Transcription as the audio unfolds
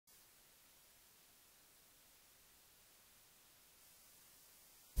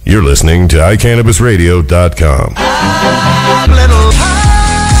You're listening to iCannabisRadio.com.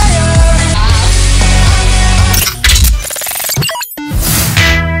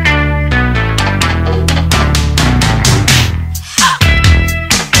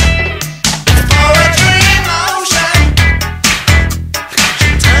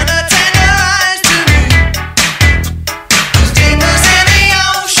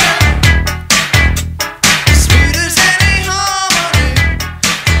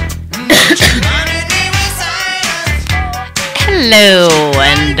 Hello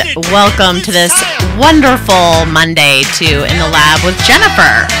and welcome to this wonderful Monday to In the Lab with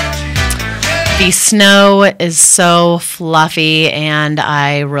Genifer. The snow is so fluffy and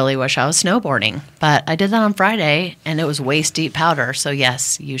I really wish I was snowboarding, but I did that on Friday and it was waist deep powder, so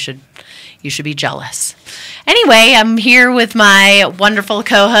yes, you should be jealous. Anyway, I'm here with my wonderful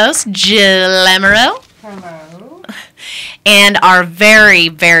co-host Jill Emerald. Hello. And our very,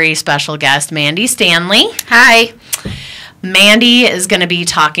 very special guest Mandy Stanley. Hi. Mandy is going to be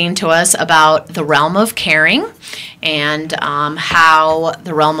talking to us about the realm of caring and how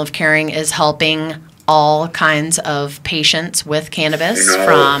the realm of caring is helping all kinds of patients with cannabis,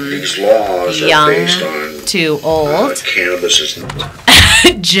 from young to old. Cannabis is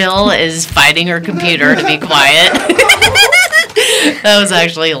Jill is fighting her computer to be quiet. That was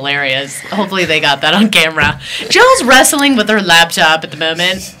actually hilarious. Hopefully they got that on camera. Jill's wrestling with her laptop at the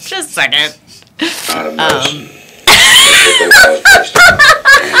moment. Just a second.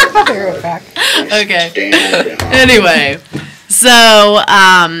 Okay. Anyway, so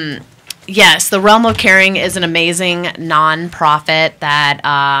yes, the Realm of Caring is an amazing nonprofit that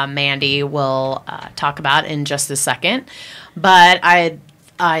Mandy will talk about in just a second. But I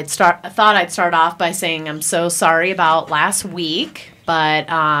thought I'd start off by saying I'm so sorry about last week, but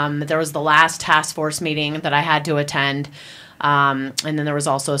there was the last task force meeting that I had to attend, and then there was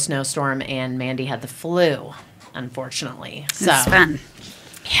also a snowstorm, and Mandy had the flu. Unfortunately. So it's fun.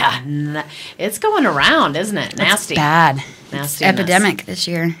 Yeah, it's going around, isn't it? Nasty. It's bad. Nasty. It's epidemic this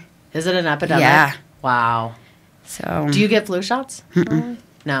year. Is it an epidemic? Yeah. Wow. So. Do you get flu shots? Mm-mm.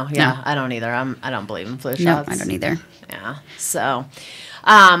 No. Yeah, no. I don't either. I don't believe in flu shots. No, I don't either. Yeah. So,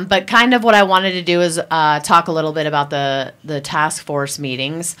 but kind of what I wanted to do is talk a little bit about the task force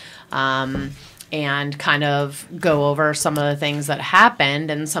meetings. And kind of go over some of the things that happened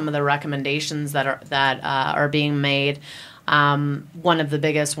and some of the recommendations that are being made. One of the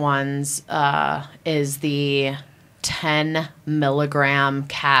biggest ones is the 10 milligram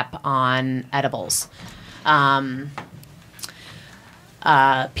cap on edibles.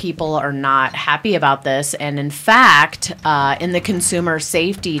 People are not happy about this, and in fact, in the Consumer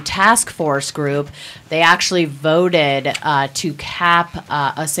Safety Task Force group, they actually voted to cap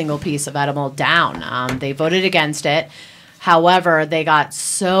a single piece of edible down. They voted against it. However, they got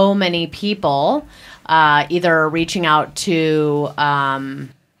so many people either reaching out to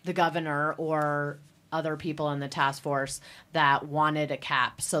the governor or other people in the task force that wanted a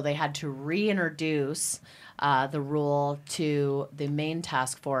cap, so they had to reintroduce the rule to the main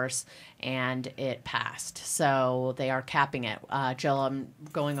task force, and it passed. So they are capping it. Jill, I'm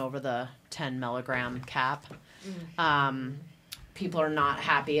going over the 10 milligram cap. People are not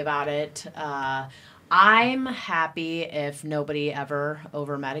happy about it. I'm happy if nobody ever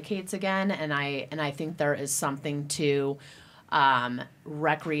over-medicates again, and I think there is something to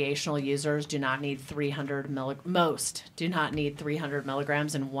recreational users do not need 300 most do not need 300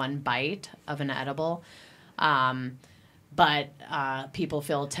 milligrams in one bite of an edible. But people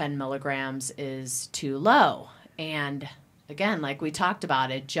feel 10 milligrams is too low. And again, like we talked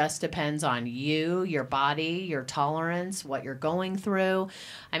about, it just depends on you, your body, your tolerance, what you're going through.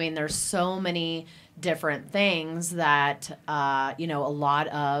 I mean, there's so many different things that, a lot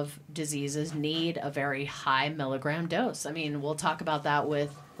of diseases need a very high milligram dose. I mean, we'll talk about that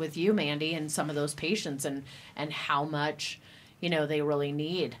with you, Mandy, and some of those patients and how much, they really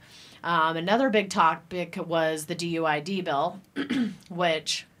need. Another big topic was the DUID bill,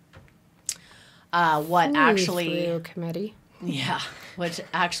 which committee. Yeah, which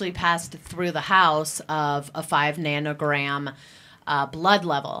actually passed through the House of a 5 nanogram blood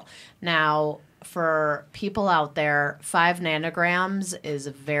level. Now, for people out there, 5 nanograms is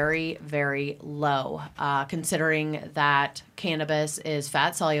very, very low, considering that cannabis is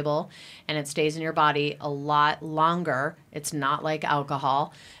fat soluble and it stays in your body a lot longer. It's not like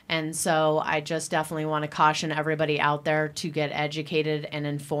alcohol. And so I just definitely want to caution everybody out there to get educated and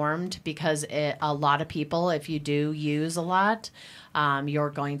informed, because a lot of people, if you do use a lot,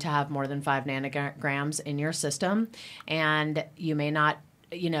 you're going to have more than 5 nanograms in your system, and you may not,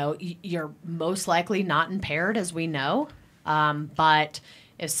 you're most likely not impaired, as we know, but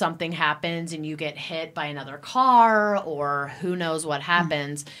if something happens and you get hit by another car or who knows what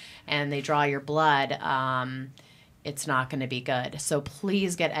happens and they draw your blood, it's not going to be good. So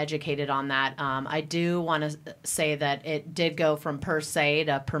please get educated on that. I do want to say that it did go from per se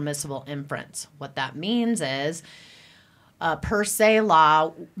to permissible inference. What that means is per se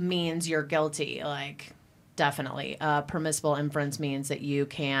law means you're guilty, like definitely. Permissible inference means that you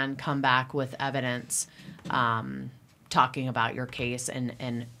can come back with evidence talking about your case.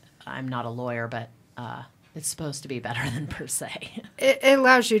 And I'm not a lawyer, but it's supposed to be better than per se. It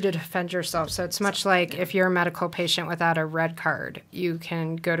allows you to defend yourself. So it's much like if you're a medical patient without a red card, you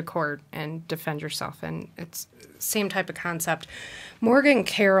can go to court and defend yourself. And it's same type of concept. Morgan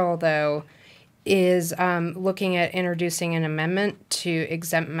Carroll, though, is looking at introducing an amendment to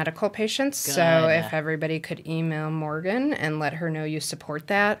exempt medical patients. Good. So if everybody could email Morgan and let her know you support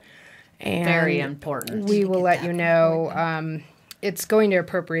that. And very important. We will let you know. It's going to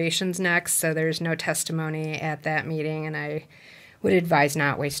appropriations next, so there's no testimony at that meeting, and I would advise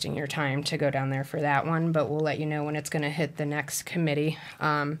not wasting your time to go down there for that one, but we'll let you know when it's going to hit the next committee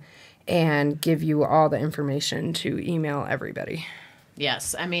and give you all the information to email everybody.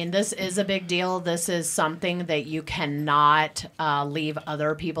 Yes, I mean, this is a big deal. This is something that you cannot leave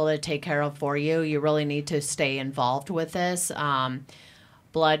other people to take care of for you. You really need to stay involved with this.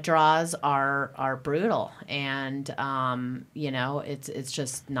 Blood draws are brutal, and it's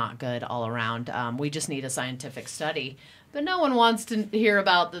just not good all around. We just need a scientific study, but no one wants to hear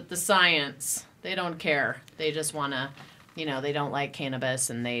about the science. They don't care. They just want to, they don't like cannabis,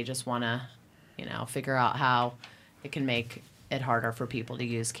 and they just want to, figure out how it can make it harder for people to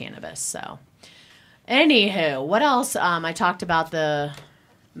use cannabis. So, anywho, what else? I talked about the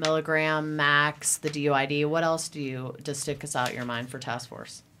milligram max, the DUID. What else does stick us out your mind for task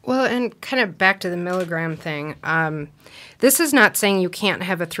force? Well, and kind of back to the milligram thing. This is not saying you can't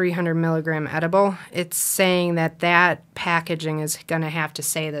have a 300 milligram edible. It's saying that packaging is going to have to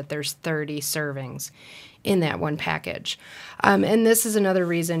say that there's 30 servings in that one package. And this is another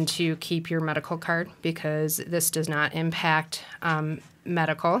reason to keep your medical card, because this does not impact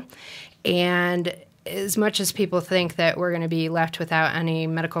medical. And as much as people think that we're going to be left without any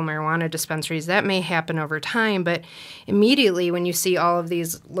medical marijuana dispensaries, that may happen over time, but immediately when you see all of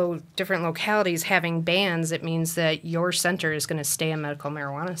these different localities having bans, it means that your center is going to stay a medical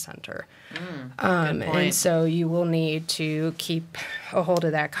marijuana center. Good point. And so you will need to keep a hold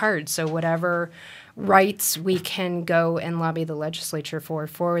of that card. So whatever rights we can go and lobby the legislature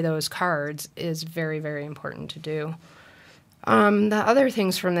for those cards is very, very important to do. The other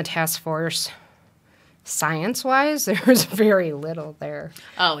things from the task force, science-wise, there was very little there.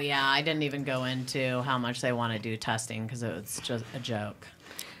 Oh, yeah. I didn't even go into how much they want to do testing because it was just a joke.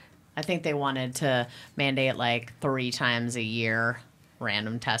 I think they wanted to mandate like 3 times a year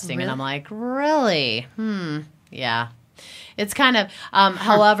random testing. Really? And I'm like, really? Yeah. It's kind of,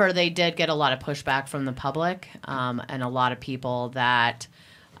 however, they did get a lot of pushback from the public and a lot of people that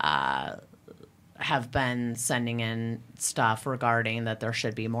have been sending in stuff regarding that there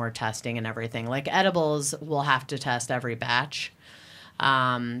should be more testing and everything. Like edibles will have to test every batch.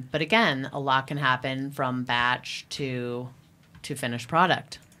 But again, a lot can happen from batch to finished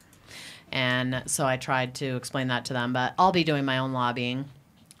product. And so I tried to explain that to them, but I'll be doing my own lobbying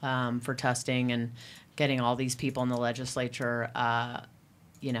for testing and getting all these people in the legislature,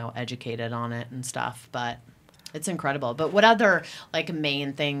 educated on it and stuff. But it's incredible. But what other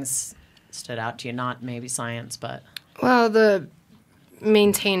main things stood out to you? Not maybe science, but well, the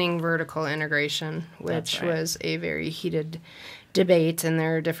maintaining vertical integration, which That's right. was a very heated debate, and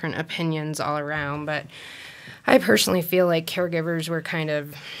there are different opinions all around. But I personally feel like caregivers were kind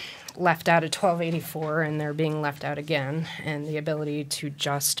of left out of 1284, and they're being left out again. And the ability to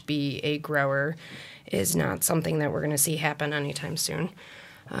just be a grower is not something that we're going to see happen anytime soon.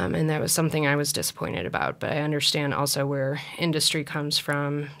 And that was something I was disappointed about. But I understand also where industry comes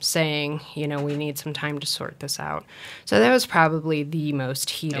from, saying, we need some time to sort this out. So that was probably the most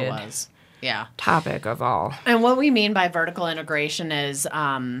heated topic of all. And what we mean by vertical integration is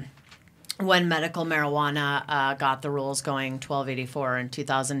when medical marijuana got the rules going, 1284 in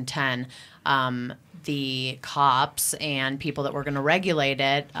 2010, the cops and people that were going to regulate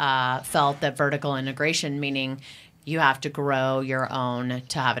it felt that vertical integration, meaning you have to grow your own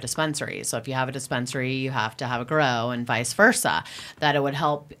to have a dispensary. So if you have a dispensary, you have to have a grow, and vice versa, that it would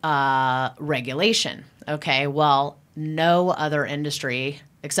help regulation. Okay, well, no other industry,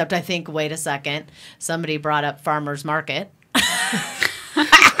 except I think, wait a second, somebody brought up farmer's market.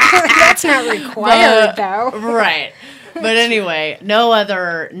 That's not required, though. Right. But anyway,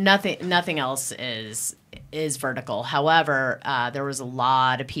 nothing else is is vertical. However, there was a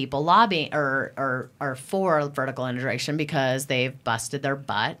lot of people lobbying or for vertical integration because they've busted their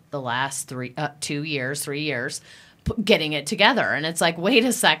butt the last 3 years getting it together. And it's like, wait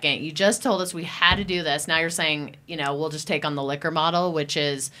a second, you just told us we had to do this. Now you're saying, we'll just take on the liquor model, which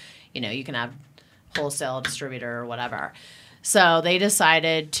is, you can have wholesale, distributor, or whatever. So they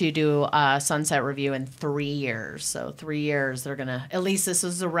decided to do a sunset review in 3 years. So 3 years, they're going to, at least this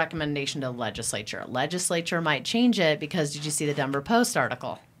was a recommendation to the legislature. Legislature might change it because did you see the Denver Post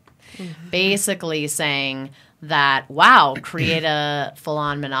article? Mm-hmm. Basically saying that, wow, create a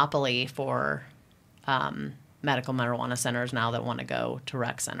full-on monopoly for medical marijuana centers now that want to go to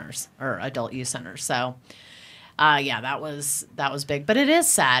rec centers or adult use centers. So that was big. But it is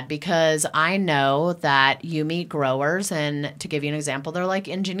sad because I know that you meet growers, and to give you an example, they're like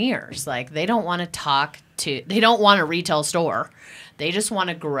engineers. Like they don't want they don't want a retail store. They just want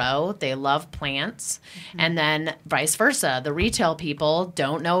to grow. They love plants. Mm-hmm. And then vice versa. The retail people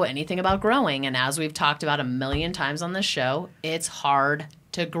don't know anything about growing. And as we've talked about a million times on this show, it's hard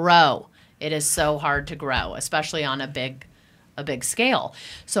to grow. It is so hard to grow, especially on a big scale.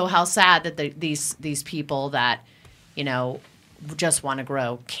 So how sad that these people that, just want to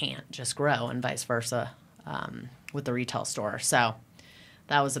grow can't just grow, and vice versa with the retail store. So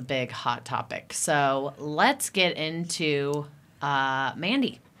that was a big hot topic. So let's get into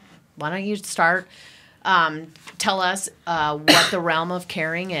Mandy. Why don't you start? Tell us what the Realm of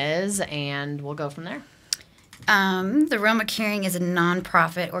Caring is, and we'll go from there. The Realm of Caring is a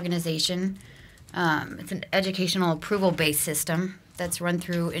nonprofit organization. It's an educational approval-based system that's run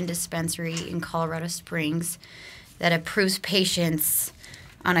through InDispensary in Colorado Springs that approves patients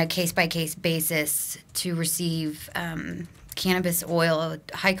on a case-by-case basis to receive cannabis oil,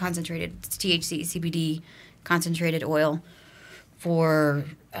 high concentrated THC, CBD concentrated oil for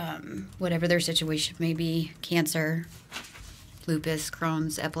whatever their situation may be, cancer, lupus,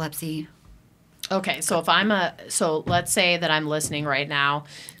 Crohn's, epilepsy. Okay, so let's say that I'm listening right now,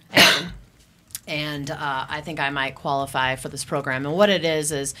 and I think I might qualify for this program. And what it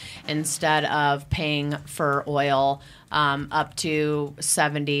is instead of paying for oil up to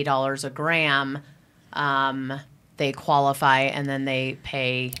 $70 a gram, they qualify, and then they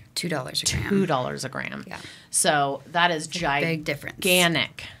pay $2 a gram. Yeah. So that is big difference.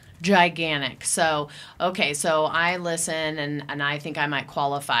 Gigantic. So, okay, so I listen and I think I might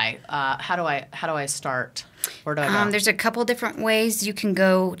qualify. How do I start? Where do I go? There's a couple different ways. You can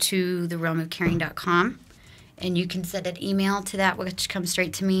go to therealmofcaring.com and you can send an email to that, which comes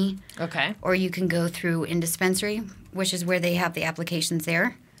straight to me. Okay. Or you can go through InDispensary, which is where they have the applications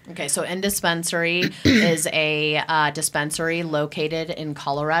there. Okay, so InDispensary is a dispensary located in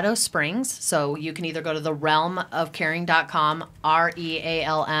Colorado Springs. So you can either go to the realmofcaring.com,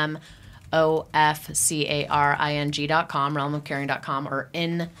 REALMOFCARING.com, realmofcaring.com, or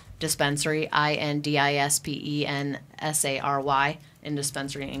InDispensary, INDISPENSARY,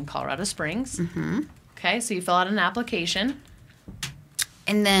 InDispensary in Colorado Springs. Mm-hmm. Okay, so you fill out an application.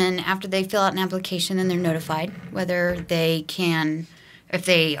 And then after they fill out an application, then they're notified whether they can... if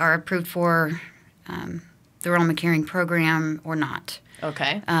they are approved for the Realm of Caring program or not.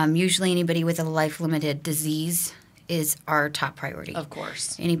 Okay. Usually anybody with a life-limited disease is our top priority. Of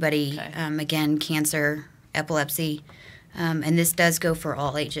course. Anybody, again, cancer, epilepsy, and this does go for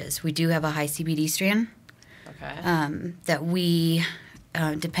all ages. We do have a high CBD strand that we,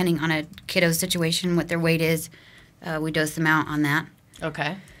 depending on a kiddo's situation, what their weight is, we dose them out on that.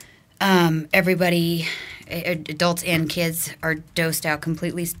 Okay. Everybody... adults and kids are dosed out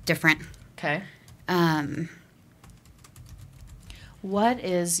completely different. Okay. What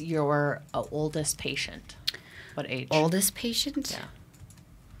is your oldest patient? What age? Oldest patient? Yeah.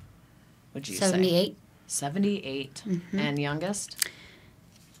 Would you 78. say? 78. Mm-hmm. And youngest?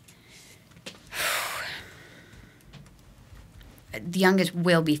 The youngest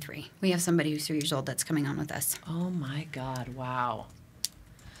will be 3. We have somebody who's 3 years old that's coming on with us. Oh, my God. Wow.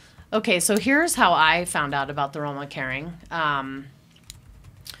 Okay, so here's how I found out about the Realm of Caring.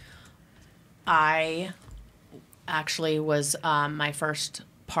 I actually was, my first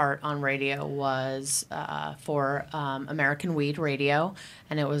part on radio was for American Weed Radio,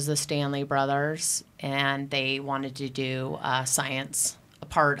 and it was the Stanley brothers, and they wanted to do science, a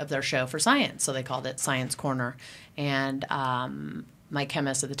part of their show for science, so they called it Science Corner. And my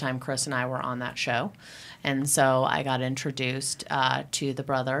chemist at the time, Chris, and I were on that show. And so I got introduced to the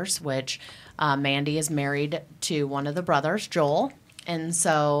brothers, which Mandy is married to one of the brothers, Joel. And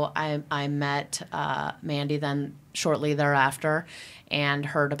so I met Mandy then shortly thereafter and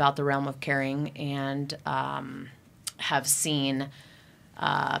heard about the Realm of Caring and have seen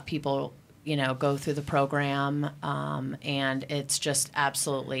people go through the program, and it's just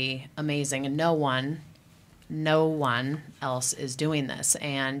absolutely amazing. And no one else is doing this.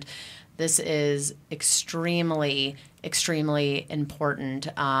 And this is extremely, extremely important.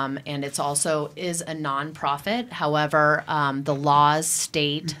 And it's also is a nonprofit. However, the laws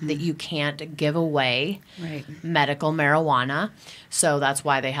state that you can't give away medical marijuana. So that's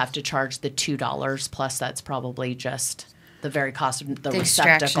why they have to charge the $2 plus that's probably just the very cost of the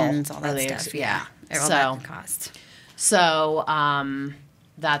receptacle. All that stuff. Yeah. All So, that cost. So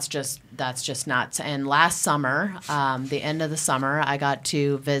that's just nuts. And last summer, the end of the summer, I got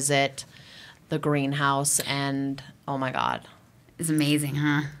to visit the greenhouse, and oh my God, it's amazing,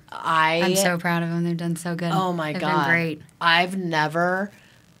 huh? I'm so proud of them. They've done so good. Oh my They've God, been great. I've never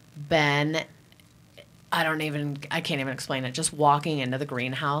been. I can't even explain it. Just walking into the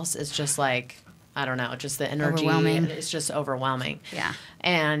greenhouse is just like, I don't know, just the energy. Overwhelming. It's just overwhelming. Yeah.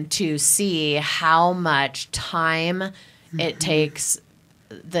 And to see how much time it takes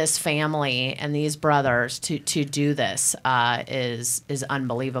this family and these brothers to do this is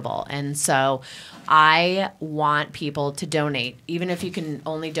unbelievable. And so I want people to donate, even if you can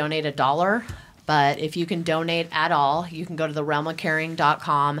only donate $1. But if you can donate at all, you can go to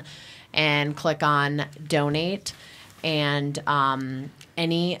therealmofcaring.com and click on donate. And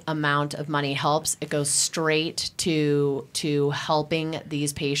any amount of money helps. It goes straight to helping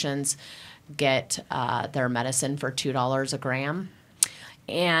these patients get their medicine for $2 a gram.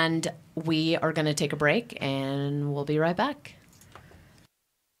 And we are going to take a break, and we'll be right back.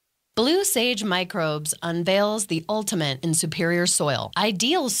 Blue Sage Microbes unveils the ultimate in superior soil,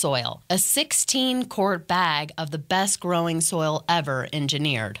 Ideal Soil, a 16-quart bag of the best growing soil ever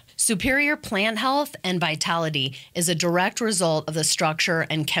engineered. Superior plant health and vitality is a direct result of the structure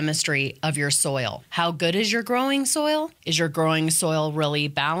and chemistry of your soil. How good is your growing soil? Is your growing soil really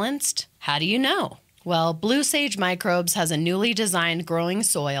balanced? How do you know? Well, Blue Sage Microbes has a newly designed growing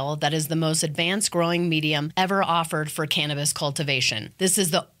soil that is the most advanced growing medium ever offered for cannabis cultivation. This is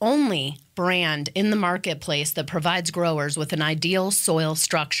the only brand in the marketplace that provides growers with an ideal soil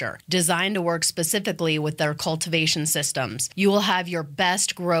structure designed to work specifically with their cultivation systems. You will have your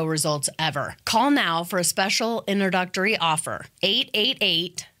best grow results ever. Call now for a special introductory offer,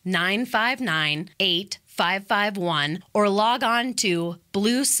 888-959-8551, or log on to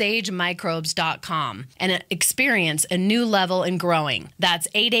bluesagemicrobes.com and experience a new level in growing. That's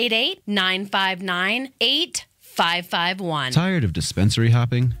 888-959-8551. Tired of dispensary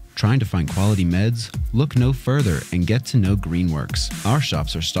hopping? Trying to find quality meds? Look no further and get to know Greenworks. Our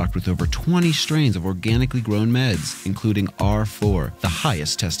shops are stocked with over 20 strains of organically grown meds, including R4, the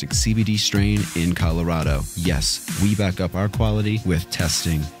highest tested CBD strain in Colorado. Yes, we back up our quality with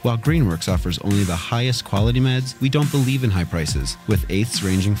testing. While Greenworks offers only the highest quality meds, we don't believe in high prices, with eighths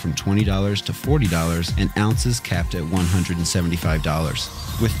ranging from $20 to $40 and ounces capped at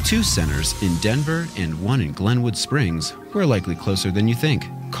 $175. With 2 centers in Denver and 1 in Glenwood Springs, we're likely closer than you think.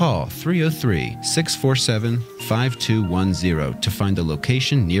 Call 303-647-5210 to find the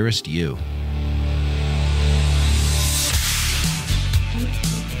location nearest you.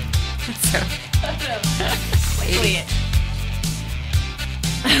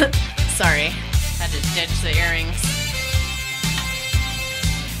 Sorry, had to ditch the earrings.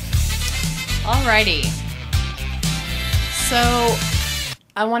 Alrighty. So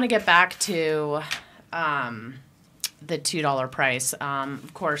I want to get back to the $2 price.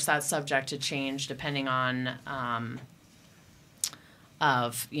 Of course, that's subject to change depending on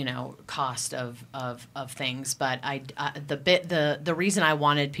cost of things. But the reason I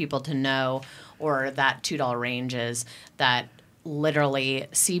wanted people to know, or that $2 range, is that literally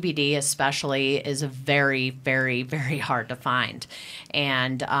CBD especially is very, very, very hard to find,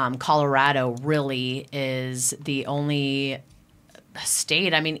 and Colorado really is the only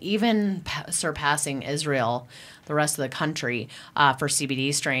state, I mean, even surpassing Israel, the rest of the country, for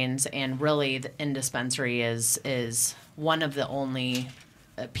CBD strains. And really, the in-dispensary is one of the only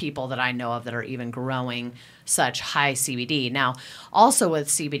people that I know of that are even growing such high CBD. Now, also with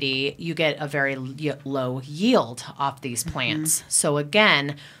CBD, you get a very low yield off these plants. Mm-hmm. So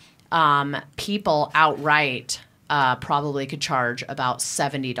again, people outright probably could charge about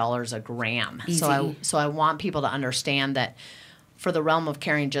 $70 a gram. Easy. So I want people to understand that for the realm of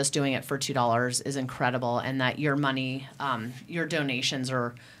caring, just doing it for $2 is incredible, and that your money, your donations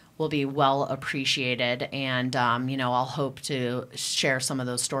will be well appreciated. And I'll hope to share some of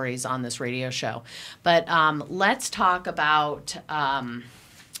those stories on this radio show. But let's talk about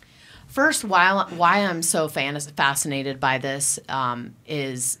first why I'm so fascinated by this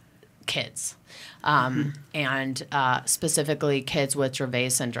is kids. and specifically kids with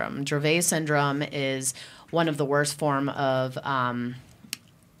Dravet syndrome. Dravet syndrome is one of the worst form of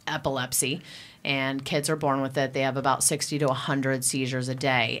epilepsy, and kids are born with it. They have about 60 to 100 seizures a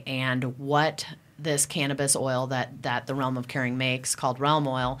day, and what this cannabis oil that the Realm of Caring makes, called Realm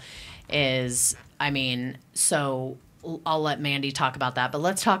Oil, is, I mean, so I'll let Mandy talk about that, but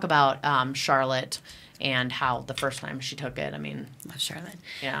let's talk about Charlotte and how the first time she took it. I mean, Love Charlotte.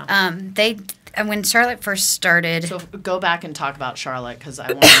 Yeah. When Charlotte first started, So go back and talk about Charlotte, because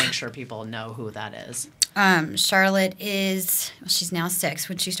I want to make sure people know who that is. Charlotte she's now 6.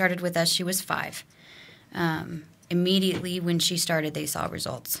 When she started with us, she was 5. Immediately when she started, they saw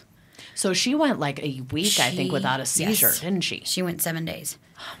results. So she went like a week, I think, without a seizure, Yes. didn't she? She went 7 days.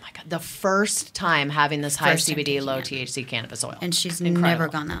 Oh my God. The first time having this high First time CBD, taking low it. THC cannabis oil. And she's Incredible. never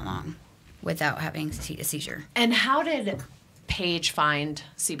gone that long without having a seizure. And how did Paige find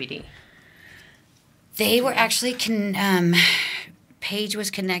CBD? They were actually, Paige was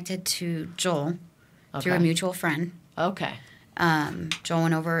connected to Joel through a Okay. mutual friend. Okay. Joel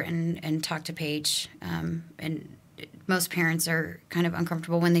went over and talked to Paige. And most parents are kind of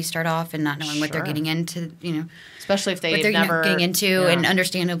uncomfortable when they start off and not knowing what they're Sure. getting into, Especially if what they've they're never getting into, yeah. and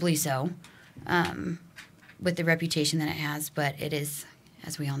understandably so, with the reputation that it has. But it is,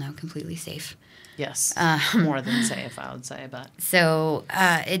 as we all know, completely safe. Yes. More than safe, I would say, but So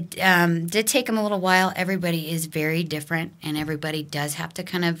it did take them a little while. Everybody is very different, and everybody does have to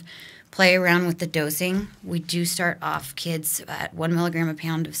kind of play around with the dosing. We do start off kids at 1 milligram a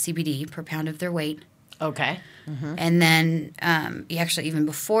pound of CBD per pound of their weight. okay. And then actually even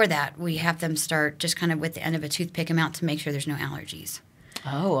before that, we have them start just kind of with the end of a toothpick amount to make sure there's no allergies.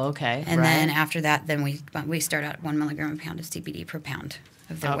 Oh, okay. And right. then after that, then we start at 1 milligram a pound of CBD per pound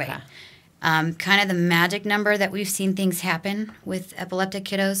of their weight. Okay. Kind of the magic number that we've seen things happen with epileptic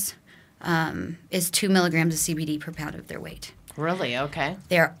kiddos is 2 milligrams of CBD per pound of their weight. Really? Okay.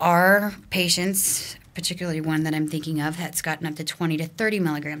 There are patients, particularly one that I'm thinking of, that's gotten up to 20 to 30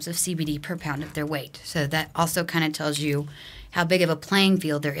 milligrams of CBD per pound of their weight. So that also kind of tells you how big of a playing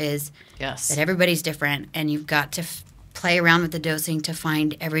field there is, Yes. that everybody's different, and you've got to play around with the dosing to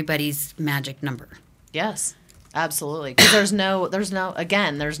find everybody's magic number. Yes. Absolutely. Because there's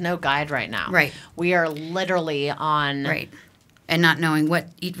no guide right now. Right. We are literally on. Right. And not knowing what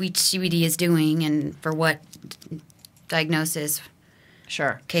each CBD is doing and for what diagnosis.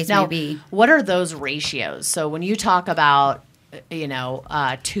 Sure. Case now, may be. What are those ratios? So when you talk about,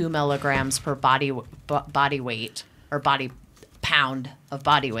 2 milligrams per body weight or body pound of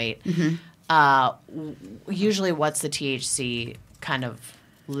body weight, usually what's the THC kind of?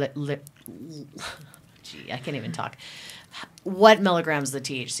 I can't even talk. What milligrams is the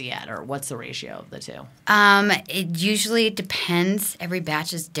THC at, or what's the ratio of the two? It usually depends. Every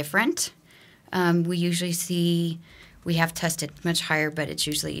batch is different. We usually see, we have tested much higher, but it's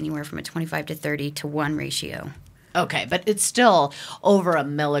usually anywhere from a 25 to 30 to 1 ratio. Okay, but it's still over a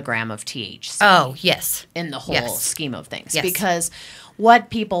milligram of THC. Oh, yes. In the whole Yes. scheme of things. Yes. Because what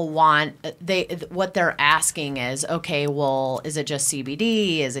people want, what they're asking is, okay, well, is it just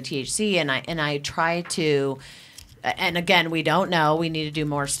CBD? Is it THC? And I try to, and again, we don't know. We need to do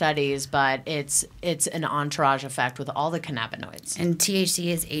more studies, but it's an entourage effect with all the cannabinoids. And THC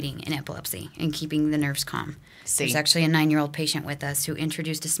is aiding in epilepsy and keeping the nerves calm. See. There's actually a 9-year-old patient with us who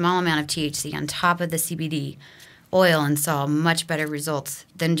introduced a small amount of THC on top of the CBD oil and saw much better results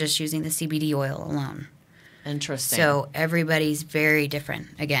than just using the CBD oil alone. Interesting. So everybody's very different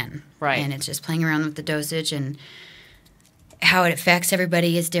again. Right. And it's just playing around with the dosage, and how it affects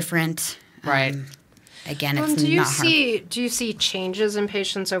everybody is different. Right. Again, it's Do you not harmful. do you see changes in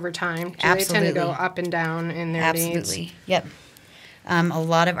patients over time? Do they Absolutely. tend to go up and down in their needs? Absolutely. Yep. A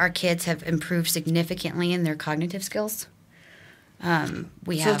lot of our kids have improved significantly in their cognitive skills. So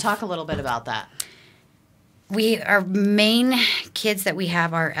talk a little bit about that. Our main kids that we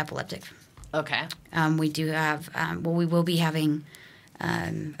have are epileptic. Okay. We do have, we will be having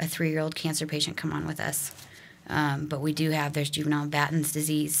a 3-year-old cancer patient come on with us. But we do have, there's juvenile Batten's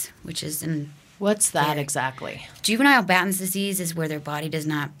disease, which is What's that exactly? juvenile Batten's disease is where their body does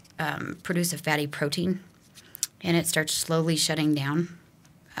not produce a fatty protein, and it starts slowly shutting down.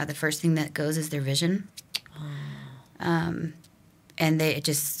 The first thing that goes is their vision. And it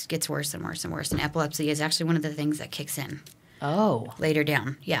just gets worse and worse and worse. And epilepsy is actually one of the things that kicks in Oh. later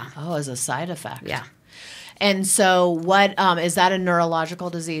down. Yeah. Oh, as a side effect. Yeah. And so what is that a neurological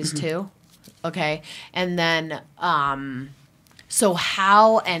disease too? Okay. And then so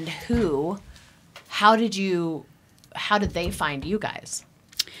how and who, how did they find you guys?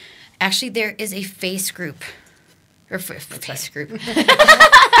 Actually, there is a face group. Or face group.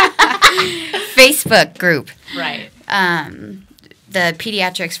 Facebook group. Right. The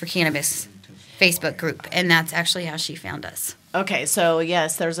Pediatrics for Cannabis Facebook group, and that's actually how she found us. Okay, so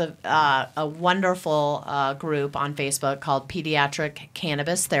yes, there's a wonderful group on Facebook called Pediatric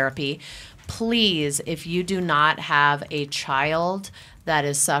Cannabis Therapy. Please, if you do not have a child that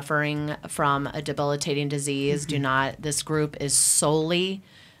is suffering from a debilitating disease, do not. This group is solely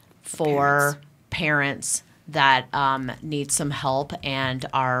for parents that need some help and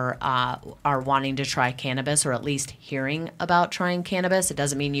are wanting to try cannabis, or at least hearing about trying cannabis. It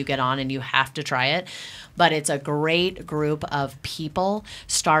doesn't mean you get on and you have to try it, but it's a great group of people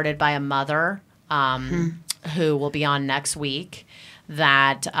started by a mother who will be on next week,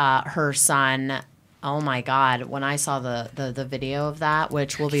 that her son, oh my God, when I saw the video of that,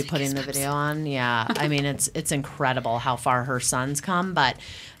 which we'll be putting the video on, I mean, it's incredible how far her son's come. But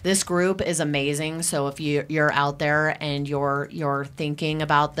this group is amazing. So if you're out there and you're thinking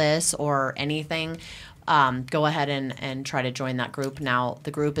about this or anything, go ahead and try to join that group. Now,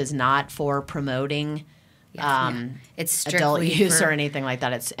 the group is not for promoting it's adult strictly use or anything like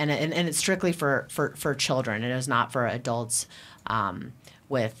that. It's and it's strictly for children. It is not for adults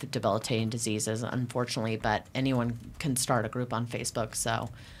with debilitating diseases, unfortunately. But anyone can start a group on Facebook.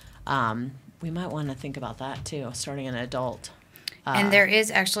 So we might want to think about that too, starting an adult. And there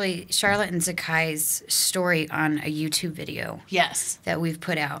is actually Charlotte and Zakai's story on a YouTube video. Yes. That we've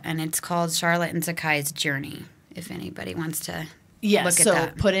put out, and it's called Charlotte and Zakai's Journey, if anybody wants to Yes, look at so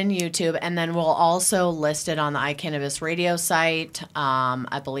that. put in YouTube, and then we'll also list it on the iCannabis Radio site.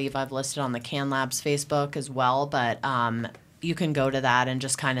 I believe I've listed on the Can Labs Facebook as well, but you can go to that and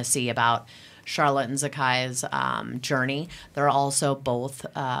just kind of see about Charlotte and Zakai's journey. They're also both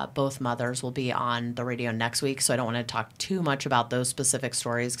mothers will be on the radio next week, so I don't want to talk too much about those specific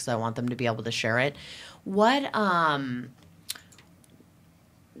stories because I want them to be able to share it. What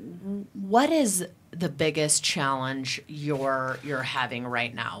is the biggest challenge you're having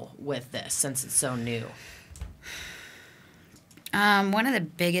right now with this, since it's so new? One of the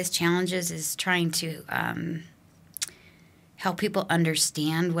biggest challenges is trying to help people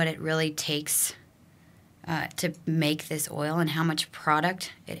understand what it really takes to make this oil and how much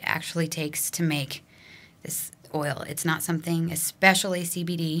product it actually takes to make this oil. It's not something, especially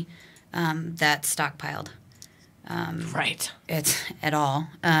CBD, that's stockpiled. Right. It's at all.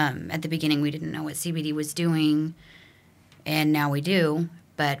 At the beginning, we didn't know what CBD was doing, and now we do.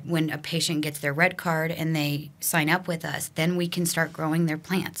 But when a patient gets their red card and they sign up with us, then we can start growing their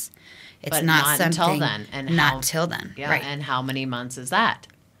plants. It's But not not something, until then. And not till then. Yeah, right. and how many months is that?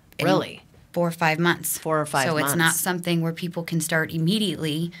 And Really? 4 or 5 months. 4 or 5 so months. it's not something where people can start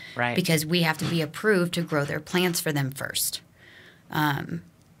immediately, Right. because we have to be approved to grow their plants for them first. Now,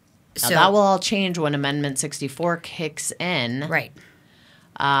 So that will all change when Amendment 64 kicks in. right.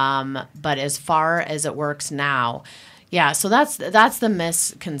 But as far as it works now, yeah. So that's the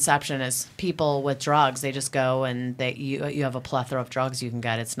misconception is people with drugs, they just go and you have a plethora of drugs you can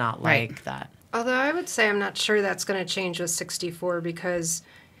get. It's not like Right. that. Although I would say I'm not sure that's going to change with 64 because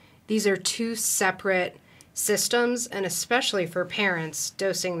these are two separate systems, and especially for parents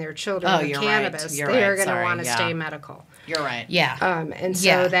dosing their children with you're right. cannabis, You're they are right. going to Sorry. want to Yeah. stay medical. You're right. Yeah. And so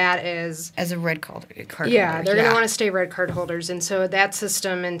Yeah. that is... As a red card Yeah, holder. they're going to want to stay red card holders. And so that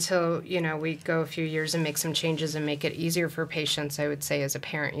system, until, we go a few years and make some changes and make it easier for patients, I would say as a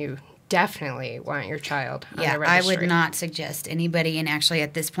parent, you definitely want your child on Yeah, the I registry. would not suggest anybody, and actually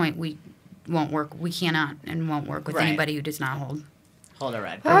at this point we cannot and won't work with Right. anybody who does not hold Hold a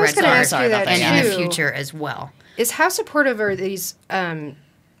red Well, I was red going to card. ask Sorry you about that, that, and in too. the future as well. Is how supportive are these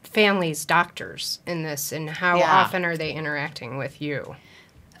families, doctors in this, and how Yeah. often are they interacting with you?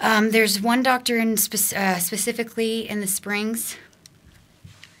 There's one doctor in specifically in the Springs.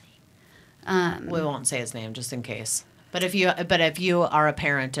 We won't say his name just in case. But if you are a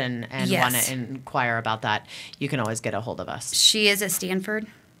parent and Yes. want to inquire about that, you can always get a hold of us. She is a Stanford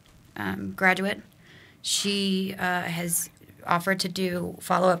graduate. She has offered to do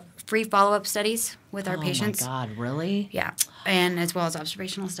free follow-up studies with our patients. Oh my God, really? Yeah, and as well as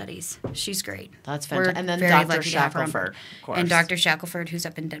observational studies. She's great. That's We're fantastic. And then very Dr. lucky to have her on Shackelford, board. of course. And Dr. Shackelford, who's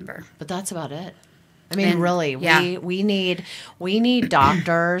up in Denver. But that's about it. I mean, And- really, yeah. we need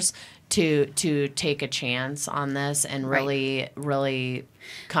doctors to take a chance on this and really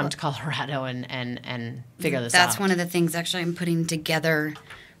come to Colorado and figure this out. That's one of the things actually I'm putting together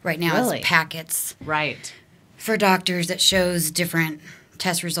right now Really? is packets Right. for doctors that shows different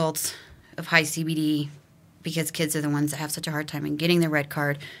test results of high CBD, because kids are the ones that have such a hard time in getting their red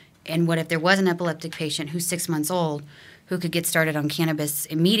card. And what if there was an epileptic patient who's 6 months old who could get started on cannabis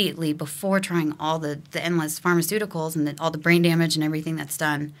immediately before trying all the endless pharmaceuticals and all the brain damage and everything that's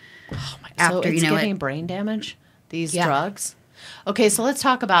done. Oh my, After, so it's you know, giving brain damage, these Yeah. drugs? Okay, so let's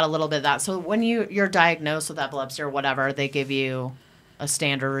talk about a little bit of that. So when you're diagnosed with epilepsy or whatever, they give you a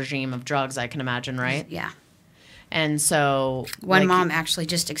standard regime of drugs, I can imagine, right? Yeah. And so One like, mom actually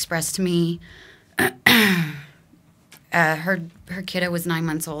just expressed to me her kiddo was 9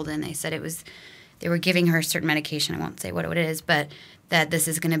 months old, and they said they were giving her a certain medication. I won't say what it is, but that this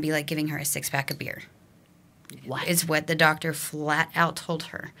is going to be like giving her a 6-pack of beer. What? Is what the doctor flat out told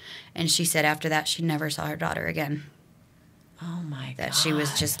her. And she said after that she never saw her daughter again. Oh my God. That she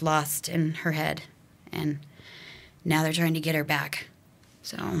was just lost in her head. And now they're trying to get her back.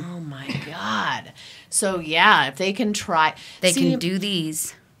 So Oh my God. So yeah, if they can try, they See, can do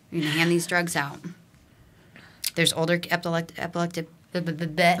these. You can hand these drugs out. There's older epileptic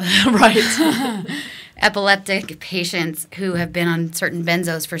right. epileptic patients who have been on certain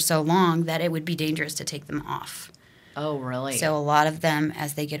benzos for so long that it would be dangerous to take them off. Oh really? So a lot of them,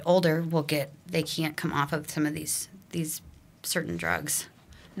 as they get older, they can't come off of some of these certain drugs.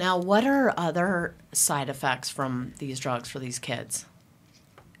 Now, what are other side effects from these drugs for these kids?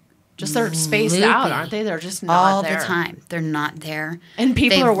 Just they're spaced out, Loopy. aren't they? They're just not All there. the time. They're not there. And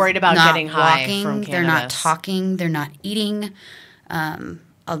people They've are worried about not getting high walking, from They're not cannabis. talking. They're not eating.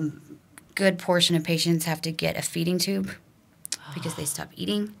 A good portion of patients have to get a feeding tube because they stop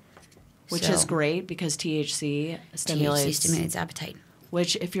eating. Which So, is great because THC THC stimulates. stimulates appetite.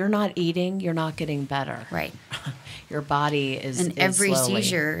 Which, if you're not eating, you're not getting better. Right. Your body is. And is every slowly.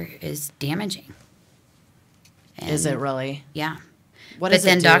 seizure is damaging. Is it And, really? Yeah. What But does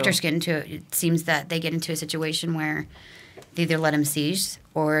then it do? doctors get into it. It seems that they get into a situation where they either let them seize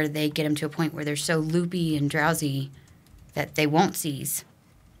or they get them to a point where they're so loopy and drowsy that they won't seize.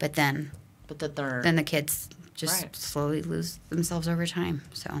 But then But that they're. the kids just Right. slowly lose themselves over time.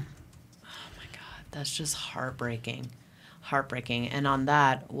 So Oh my God, that's just heartbreaking. Heartbreaking. And on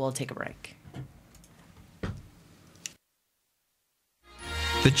that, we'll take a break.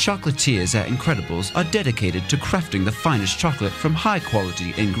 The chocolatiers at Incredibles are dedicated to crafting the finest chocolate from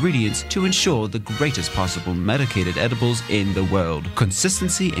high-quality ingredients to ensure the greatest possible medicated edibles in the world.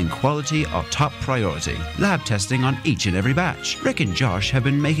 Consistency and quality are top priority. Lab testing on each and every batch. Rick and Josh have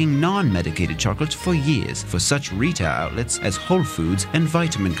been making non-medicated chocolates for years for such retail outlets as Whole Foods and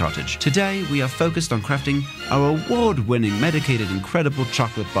Vitamin Cottage. Today, we are focused on crafting our award-winning medicated Incredible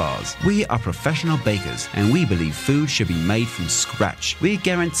chocolate bars. We are professional bakers, and we believe food should be made from scratch. We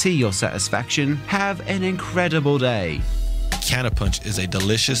guarantee your satisfaction. Have an incredible day. Cannapunch is a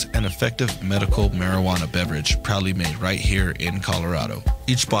delicious and effective medical marijuana beverage proudly made right here in Colorado.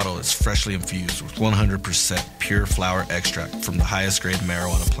 Each bottle is freshly infused with 100% pure flower extract from the highest grade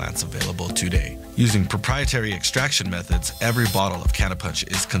marijuana plants available today. Using proprietary extraction methods, every bottle of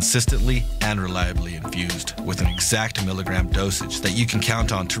Cannapunch is consistently and reliably infused with an exact milligram dosage that you can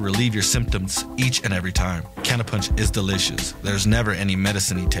count on to relieve your symptoms each and every time. Cannapunch is delicious. There's never any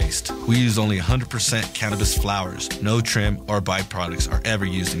medicine-y taste. We use only 100% cannabis flowers. No trim or byproducts are ever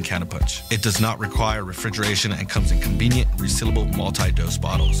used in Cannapunch. It does not require refrigeration and comes in convenient, resealable multi-dose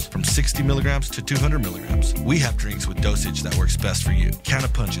bottles from 60 milligrams to 200 milligrams. We have drinks with dosage that works best for you.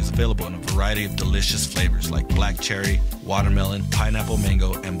 Cannapunch is available in a variety of delicious flavors like black cherry, watermelon, pineapple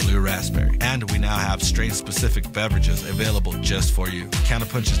mango, and blue raspberry. And we now have strain-specific beverages available just for you.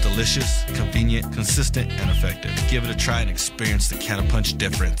 Cannapunch is delicious, convenient, consistent, and effective. Give it a try and experience the Cannapunch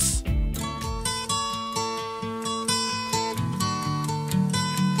difference.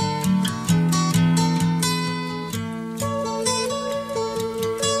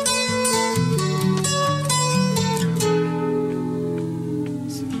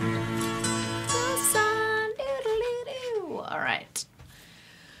 All right.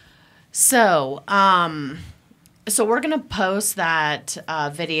 So, so we're gonna post that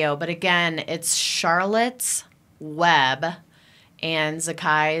video, but again, it's Charlotte's Web and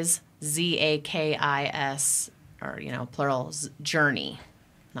Zakai's Zakis, or plural journey,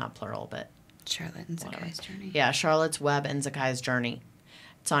 not plural, but Charlotte and Zakai's journey. yeah, Charlotte's Web and Zakai's journey.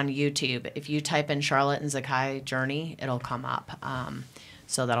 It's on YouTube. If you type in Charlotte and Zakai journey, it'll come up.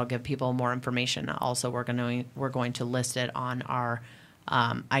 So that'll give people more information. Also, we're going to list it on our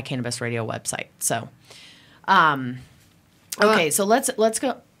iCannabis Radio website. So, okay, so let's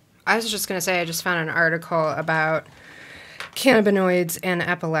go. I was just going to say, I just found an article about cannabinoids and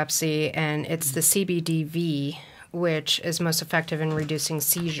epilepsy, and it's the CBDV, which is most effective in reducing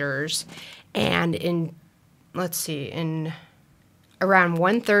seizures. And in around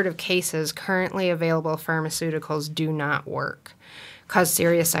 1/3 of cases, currently available pharmaceuticals do not work, cause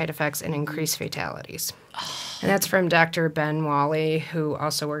serious side effects, and increase fatalities. And that's from Dr. Ben Wally, who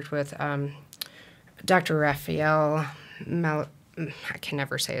also worked with Dr. Raphael I can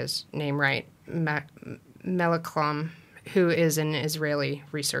never say his name right, Melaklum, who is an Israeli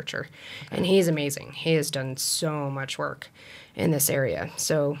researcher. And he's amazing. He has done so much work in this area.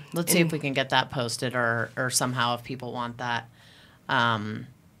 So let's see if we can get that posted or somehow if people want that.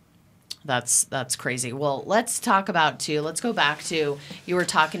 That's crazy. Well, let's talk about let's go back to, you were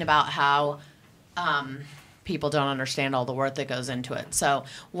talking about how people don't understand all the work that goes into it. So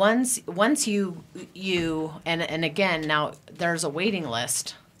once you and again, now there's a waiting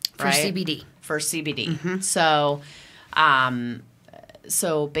list, right? For CBD. Mm-hmm.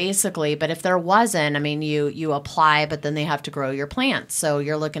 So basically, but if there wasn't, I mean, you apply, but then they have to grow your plants. So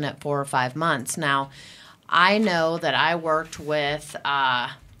you're looking at 4 or 5 months. Now, I know that I worked with, Can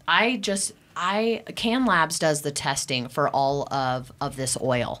Labs does the testing for all of this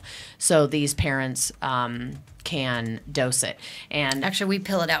oil. So these parents can dose it. And Actually, we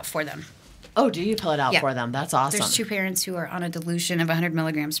pill it out for them. oh, do you pill it out Yeah. for them? That's awesome. There's 2 parents who are on a dilution of 100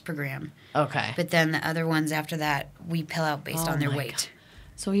 milligrams per gram. Okay. But then the other ones after that, we pill out based Oh on their my weight. God.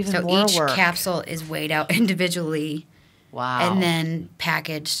 So even So more each work. capsule is weighed out individually Wow. and then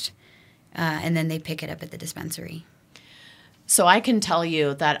packaged, and then they pick it up at the dispensary. So I can tell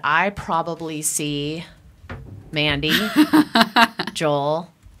you that I probably see Mandy,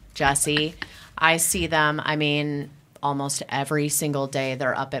 Joel, Jesse. I see them, I mean, almost every single day.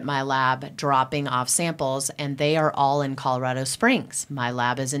 They're up at my lab dropping off samples, and they are all in Colorado Springs. My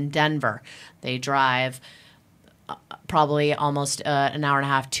lab is in Denver. They drive probably almost an hour and a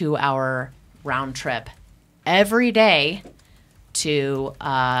half, 2 hour round trip every day to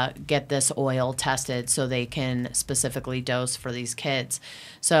get this oil tested so they can specifically dose for these kids.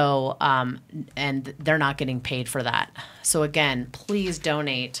 So, and they're not getting paid for that. So again, please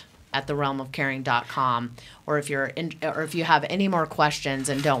donate at therealmofcaring.com, or if you have any more questions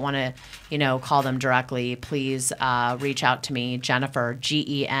and don't want to, call them directly, please reach out to me, Genifer,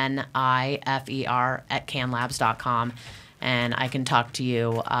 Genifer at canlabs.com, and I can talk to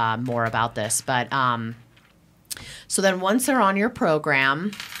you more about this. But so then once they're on your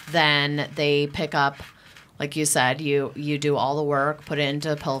program, then they pick up, like you said, you do all the work, put it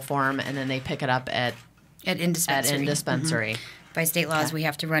into pill form, and then they pick it up at in-dispensary. Mm-hmm. By state laws, we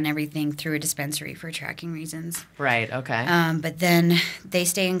have to run everything through a dispensary for tracking reasons. Right, okay. But then they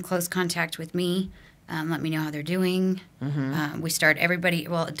stay in close contact with me, let me know how they're doing. Mm-hmm. We start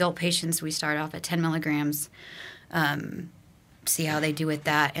adult patients, we start off at 10 milligrams, see how they do with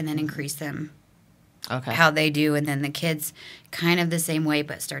that, and then increase them. Okay. How they do, and then the kids kind of the same way,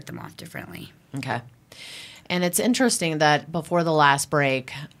 but start them off differently. Okay. And it's interesting that before the last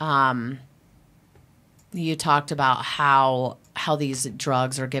break, you talked about how these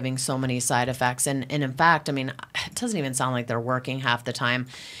drugs are giving so many side effects. And in fact, I mean, it doesn't even sound like they're working half the time.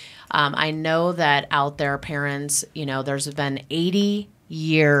 I know that out there, parents, there's been 80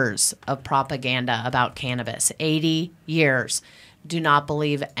 years of propaganda about cannabis. 80 years. Do not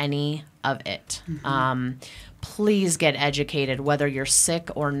believe any of it. Mm-hmm. Please get educated, whether you're sick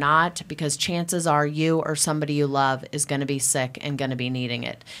or not, because chances are you or somebody you love is going to be sick and going to be needing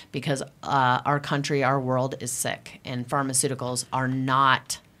it, because our country, our world is sick, and pharmaceuticals are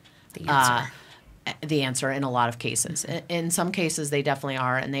not the answer in a lot of cases. In some cases, they definitely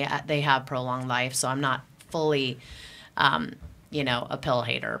are, and they have prolonged life, so I'm not fully, a pill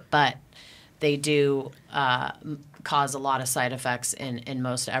hater, but they do cause a lot of side effects in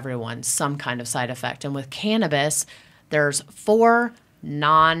most everyone, some kind of side effect. And with cannabis, there's 4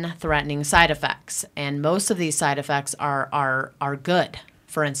 non-threatening side effects, and most of these side effects are good.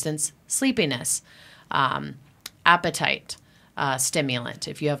 For instance, sleepiness, appetite, stimulant.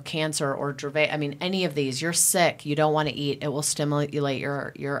 If you have cancer or Dravet, I mean, any of these, you're sick, you don't want to eat, it will stimulate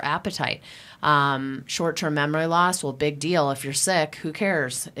your appetite. Short-term memory loss, well, big deal. If you're sick, who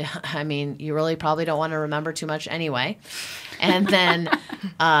cares? I mean, you really probably don't want to remember too much anyway. And then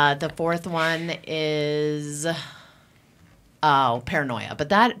the fourth one is paranoia. But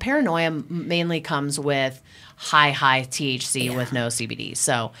that paranoia mainly comes with high THC with no CBD.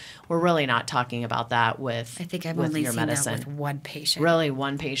 So we're really not talking about that with I think I've with only your seen medicine. that with one patient. Really,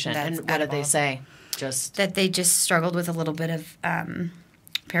 one patient. That's And what did they edible. say? Just That they just struggled with a little bit of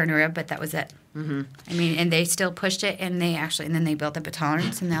paranoia, but that was it. Mm-hmm. I mean, and they still pushed it, and then they built up a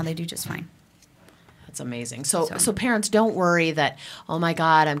tolerance, and now they do just fine. That's amazing. So parents, don't worry that, oh my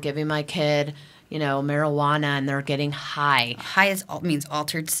God, I'm giving my kid, marijuana and they're getting high. High means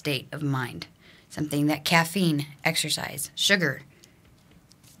altered state of mind. Something that caffeine, exercise, sugar,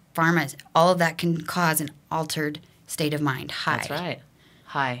 pharma, all of that can cause an altered state of mind. High. That's right.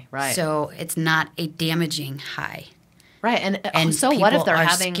 High, right. So it's not a damaging high. Right, and so what if people they're are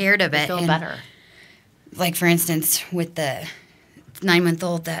having scared of they it feel and- better? Like, for instance, with the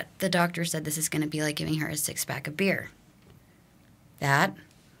 9-month-old that the doctor said this is going to be like giving her a 6-pack of beer. That,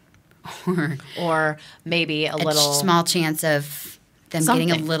 Or maybe a a little small chance of them something.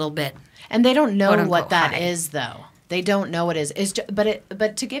 getting a little bit. And they don't know quote, what unquote, that high. is, though. They don't know what it is.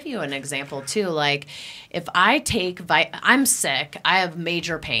 But to give you an example too, like if I take I'm sick, I have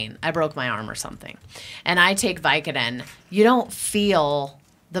major pain, I broke my arm or something, and I take Vicodin, you don't feel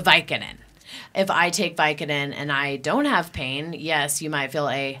the Vicodin. If I take Vicodin and I don't have pain, yes, you might feel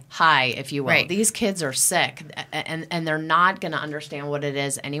a high, if you will. Right. These kids are sick, and they're not going to understand what it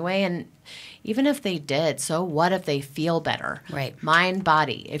is anyway. And even if they did, so what if they feel better? Right. Mind,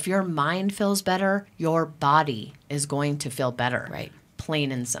 body. If your mind feels better, your body is going to feel better. Right.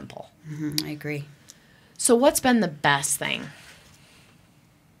 Plain and simple. I agree. So what's been the best thing?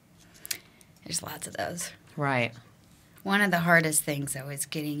 There's lots of those. Right. One of the hardest things, though, is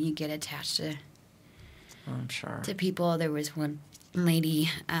you get attached I'm sure. to people. There was one lady,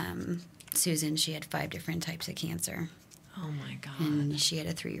 Susan, she had 5 different types of cancer. Oh, my God. And she had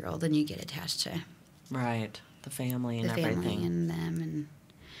a 3-year-old, and you get attached to Right. The family and the everything. family and them.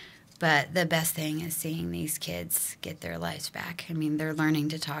 But the best thing is seeing these kids get their lives back. I mean, they're learning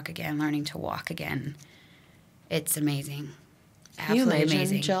to talk again, learning to walk again. It's amazing. Can you Absolutely imagine,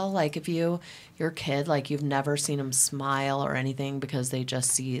 amazing. Jill, like if your kid, like you've never seen them smile or anything because they just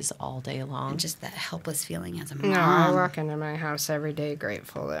seize all day long? And just that helpless feeling as a mom. No, I walk into my house every day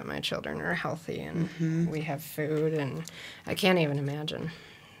grateful that my children are healthy and we have food, and I can't even imagine.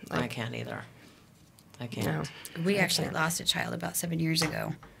 I can't either. I can't. No. We actually lost a child about 7 years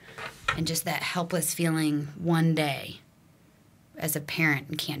ago. And just that helpless feeling one day as a parent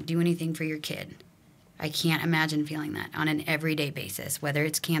and can't do anything for your kid. I can't imagine feeling that on an everyday basis, whether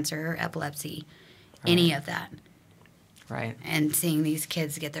it's cancer or epilepsy, any of that. Right. And seeing these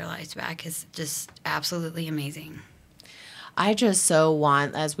kids get their lives back is just absolutely amazing. I just so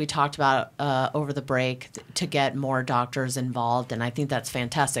want, as we talked about over the break, to get more doctors involved, and I think that's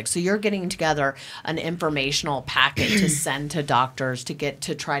fantastic. So you're getting together an informational packet to send to doctors to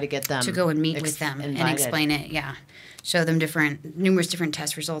try to get them To go and meet with them and invited. explain it, yeah. Show them numerous different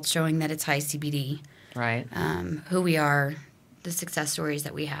test results showing that it's high CBD. Right. Who we are, the success stories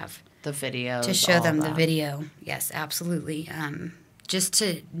that we have. The videos. To show all them the that. video, yes, absolutely. Just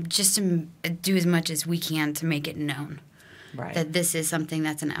to do as much as we can to make it known Right. that this is something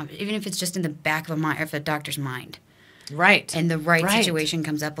that's even if it's just in the back of a doctor's mind, Right. and the right Right. situation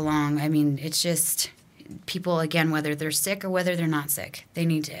comes up along. I mean, it's just people, again, whether they're sick or whether they're not sick, they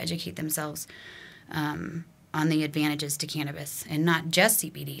need to educate themselves on the advantages to cannabis, and not just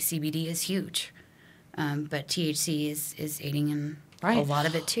CBD. CBD is huge. But THC is aiding in a Right. lot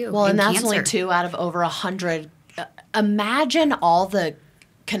of it too. Well, and that's cancer. only 2 out of over 100. Imagine all the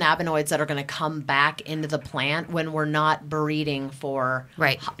cannabinoids that are going to come back into the plant when we're not breeding for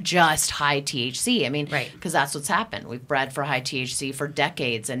Right. just high THC. I mean, Right. because that's what's happened. We've bred for high THC for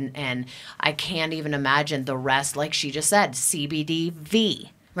decades, and I can't even imagine the rest. Like she just said, CBDV.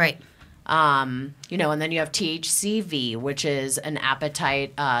 Right. And then you have THCV, which is an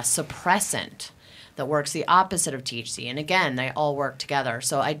appetite suppressant that works the opposite of THC. And again, they all work together.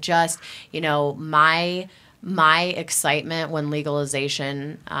 So I just, my excitement when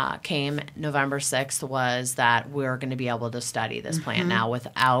legalization came November 6th was that we're going to be able to study this plant now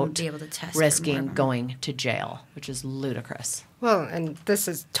without Be able to test it risking more. going to jail, which is ludicrous. Well, and this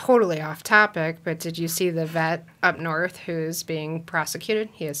is totally off topic, but did you see the vet up north who's being prosecuted?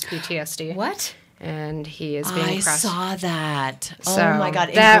 He has PTSD. What? And he is being I prosecuted. saw that. Oh So my God.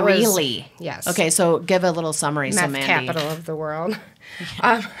 that was- Really? yes. Okay, so give a little summary. So Meth Mandy. capital of the world.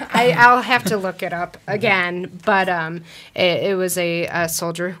 I'll have to look it up again, but it was a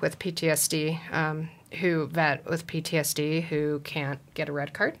soldier with PTSD, vet with PTSD who can't get a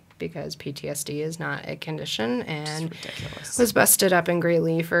red card because PTSD is not a condition, and ridiculous. was busted up in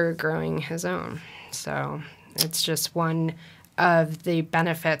Greeley for growing his own. So it's just one of the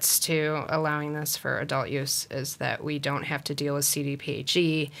benefits to allowing this for adult use is that we don't have to deal with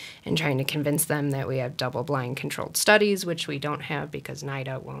CDPHE and trying to convince them that we have double-blind controlled studies, which we don't have because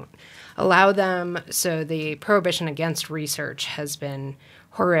NIDA won't allow them. So the prohibition against research has been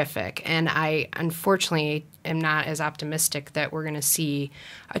horrific. And I, unfortunately, am not as optimistic that we're going to see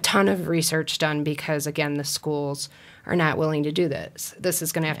a ton of research done because, again, the schools are not willing to do this. This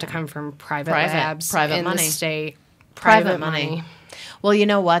is going to have to come from private labs private in money. the state. private money. Well, you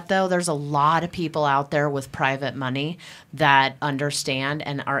know what, though? There's a lot of people out there with private money that understand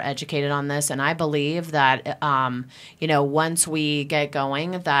and are educated on this. And I believe that, once we get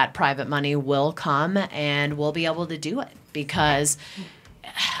going, that private money will come and we'll be able to do it. Because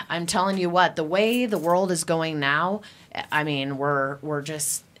I'm telling you what, the way the world is going now, I mean, we're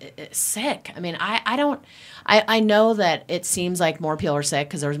just sick. I mean, I know that it seems like more people are sick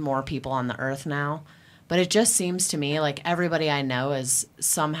because there's more people on the earth now. But it just seems to me like everybody I know is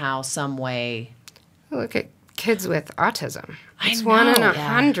somehow, some way. Look at kids with autism. It's I know, 1 in yeah.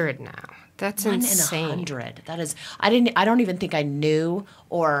 100 now. That's 1 insane. in 100. That is. I don't even think I knew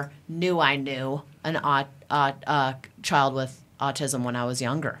or knew I knew an child with autism when I was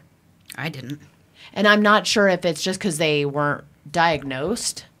younger. I didn't. And I'm not sure if it's just because they weren't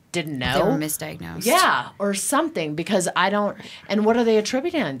diagnosed. Didn't know. They were misdiagnosed. Yeah, or something, because I don't. And what are they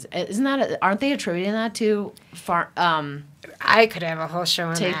attributing? Aren't they attributing that to I could have a whole show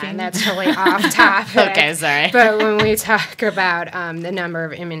on that, Taking? and that's totally off topic. Okay, sorry. But when we talk about the number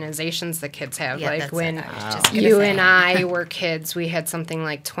of immunizations that kids have, Yeah, like that's when what I was just gonna you say. and I were kids, we had something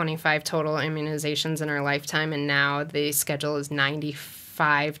like 25 total immunizations in our lifetime, and now the schedule is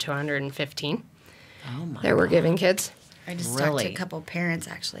 95 to 115 that we're giving kids. I just talked to Really? a couple parents,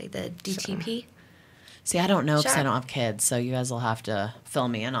 actually, the DTP. See, I don't know because I Sure. don't have kids, so you guys will have to fill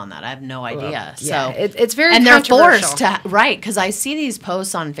me in on that. I have no idea. Yeah, So it's very and they're controversial. forced to because I see these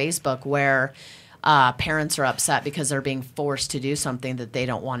posts on Facebook where parents are upset because they're being forced to do something that they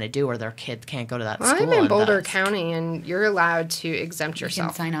don't want to do, or their kid can't go to that Well, school. I'm in and Boulder that's- County, and you're allowed to exempt You can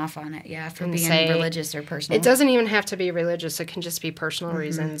yourself. sign off on it, yeah, for And being say- religious or personal. It doesn't even have to be religious. It can just be personal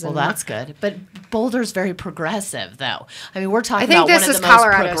reasons. Well, and that's good. But Boulder's very progressive, though. I mean, we're talking I think about this one of is the most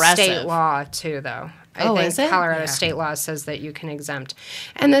Colorado progressive. state law, too, though. I Oh, think is it? Colorado Yeah. state law says that you can exempt.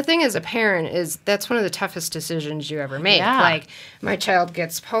 And the thing as a parent is that's one of the toughest decisions you ever make. Yeah. Like, my child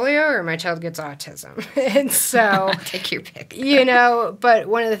gets polio or my child gets autism. And so, Take your pick. but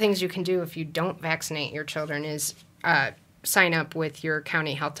one of the things you can do if you don't vaccinate your children is sign up with your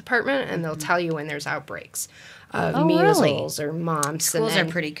county health department, and they'll tell you when there's outbreaks of Oh, really? measles or mumps. Schools and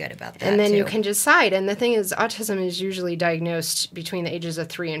are pretty good about that, and then you too. can decide. And the thing is, autism is usually diagnosed between the ages of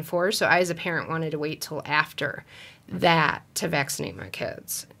 3 and 4. So I, as a parent, wanted to wait till after that to vaccinate my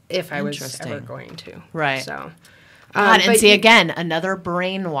kids if I was Interesting. ever going to. Right. So, God, and but see, you- again, another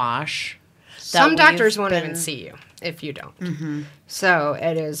brainwash. some we've doctors won't been- even see you if you don't. So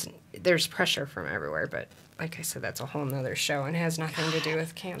there's pressure from everywhere. But like I said, that's a whole nother show and has nothing to do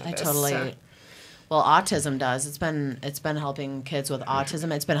with cannabis. I totally. so. Well, autism does. It's been helping kids with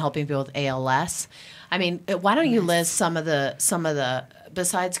autism. It's been helping people with ALS. I mean, why don't you list some of the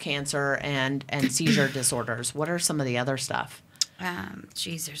besides cancer and seizure disorders? What are some of the other stuff?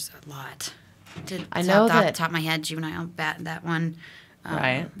 Geez, there's a lot. I know off that- the top of my head, juvenile that one,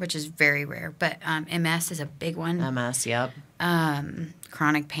 Right. which is very rare. But MS is a big one. MS. Yep.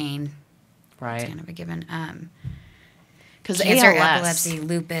 Chronic pain, Right. kind of a given. Because Cancer, ALS. epilepsy,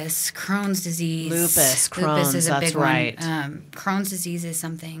 lupus, Crohn's disease. Lupus, Lupus Crohn's, is a that's big right. one. Crohn's disease is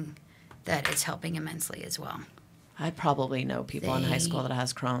something that is helping immensely as well. I probably know people in high school that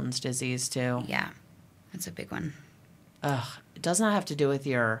has Crohn's disease too. Yeah, that's a big one. Ugh. It does not have to do with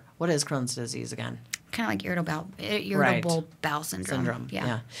what is Crohn's disease again? Kind of like irritable bowel syndrome.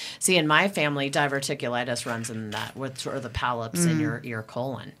 Yeah. See, in my family, diverticulitis runs in that with sort of the polyps in your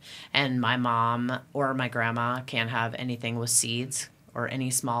colon. And my mom or my grandma can't have anything with seeds or any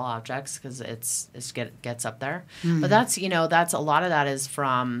small objects because it gets up there. But that's a lot of that is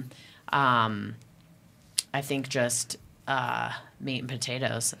from, I think just meat and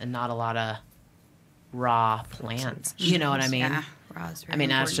potatoes and not a lot of raw plants. You know what I mean? Yeah. Raw is very I mean,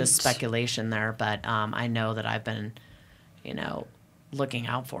 that's just important. speculation there, but I know that I've been, looking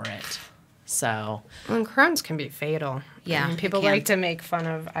out for it. So, And Crohn's can be fatal. Yeah, I mean, it people can. like to make fun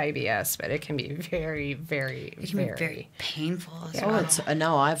of IBS, but it can be very, very, It can be very painful as well. it's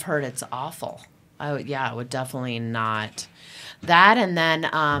no, I've heard it's awful. I would definitely not. That and then,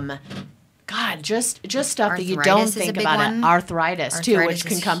 God, just stuff that you don't Arthritis is a think big about one. it. Arthritis too, Arthritis which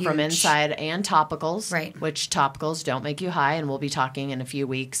can is come from huge. inside, and topicals. Right. Which topicals don't make you high, and we'll be talking in a few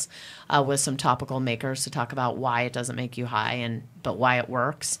weeks with some topical makers to talk about why it doesn't make you high, but why it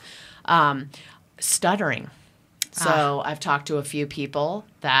works. Stuttering. So I've talked to a few people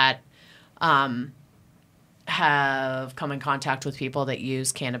that have come in contact with people that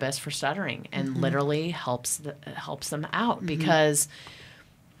use cannabis for stuttering, and literally helps them out because.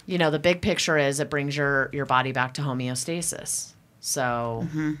 The big picture is it brings your body back to homeostasis. So,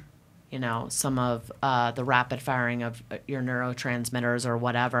 some of the rapid firing of your neurotransmitters or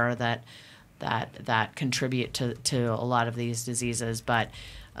whatever that that contribute to a lot of these diseases. But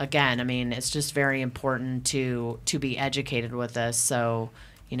again, I mean, it's just very important to be educated with this. So,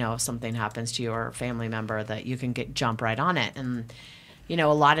 you know, if something happens to your family member, that you can jump right on it. And, you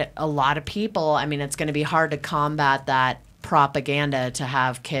know, a lot of people, I mean, it's going to be hard to combat that propaganda to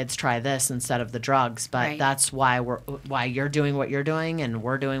have kids try this instead of the drugs. But Right. that's why you're doing what you're doing and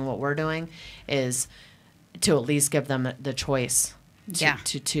we're doing what we're doing, is to at least give them the choice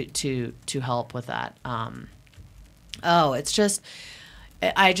to help with that. It's just,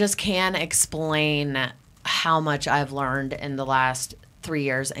 I just can't explain how much I've learned in the last 3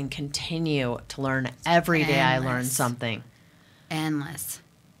 years and continue to learn every day. I learn something. Endless.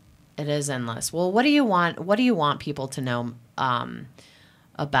 It is endless. Well, what do you want people to know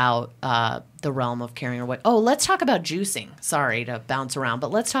about the realm of carrying away? Oh, let's talk about juicing. Sorry to bounce around, but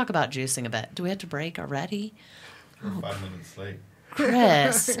let's talk about juicing a bit. Do we have to break already? We're 5 minutes late.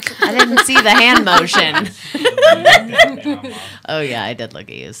 Chris, I didn't see the hand motion. Oh, yeah, I did look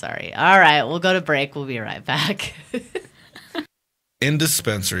at you. Sorry. All right, we'll go to break. We'll be right back.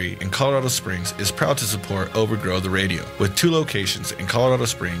 Indispensary in Colorado Springs is proud to support Overgrow the Radio. With 2 locations in Colorado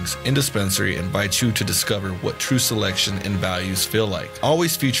Springs, Indispensary invites you to discover what true selection and values feel like.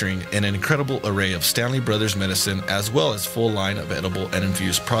 Always featuring an incredible array of Stanley Brothers medicine as well as full line of edible and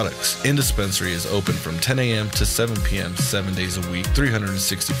infused products. Indispensary is open from 10 a.m. to 7 p.m. 7 days a week,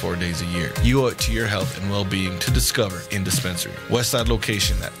 364 days a year. You owe it to your health and well-being to discover Indispensary. Westside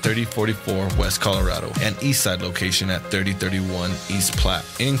location at 3044 West Colorado and Eastside location at 3031 East Platte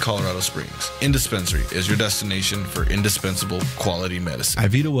in Colorado Springs. Indispensary is your destination for indispensable quality medicine.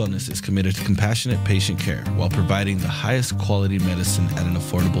 iVita Wellness is committed to compassionate patient care while providing the highest quality medicine at an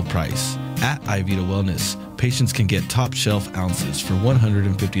affordable price. At iVita Wellness, patients can get top shelf ounces for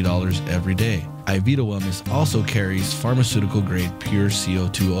 $150 every day. iVita Wellness also carries pharmaceutical grade pure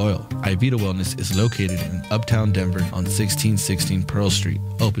CO2 oil. iVita Wellness is located in Uptown Denver on 1616 Pearl Street,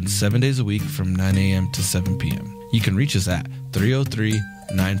 open 7 days a week from 9 a.m. to 7 p.m. You can reach us at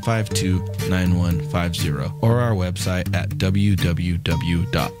 303-952-9150 or our website at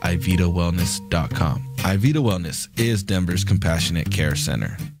www.ivitawellness.com. iVita Wellness is Denver's compassionate care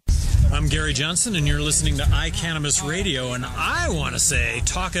center. I'm Gary Johnson, and you're listening to iCannabis Radio, and I want to say,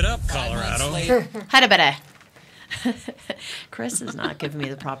 talk it up, Colorado. Had a better. Chris is not giving me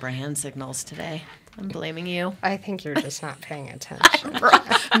the proper hand signals today. I'm blaming you. I think you're just not paying attention.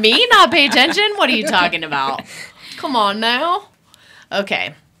 Me not pay attention? What are you talking about? Come on now.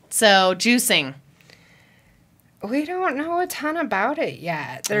 Okay, so juicing. We don't know a ton about it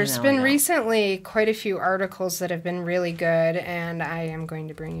yet. There's been recently quite a few articles that have been really good, and I am going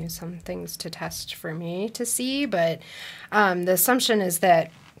to bring you some things to test for me to see. But the assumption is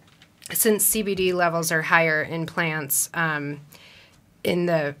that since CBD levels are higher in plants in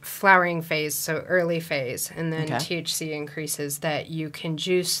the flowering phase, so early phase, and then THC increases, that you can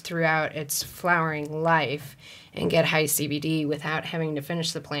juice throughout its flowering life and get high CBD without having to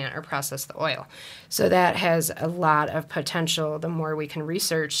finish the plant or process the oil. So that has a lot of potential the more we can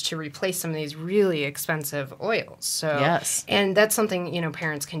research to replace some of these really expensive oils. So, and that's something, you know,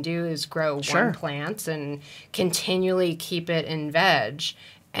 parents can do, is grow one plant and continually keep it in veg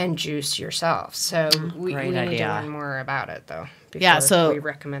and juice yourself. So we need to learn more about it, though, before we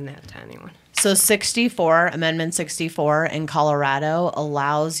recommend that to anyone. So Amendment 64 in Colorado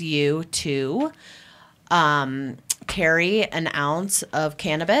allows you to carry an ounce of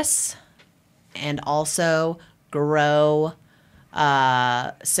cannabis and also grow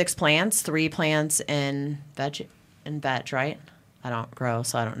 6 plants, 3 plants in veg, right? I don't grow,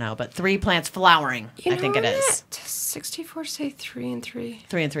 so I don't know. But 3 plants flowering, I think it is. Does 64 say 3 and 3?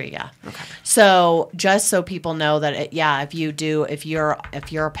 3 and 3, yeah. Okay. So just so people know that, if you're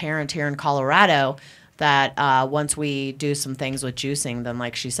a parent here in Colorado, that once we do some things with juicing, then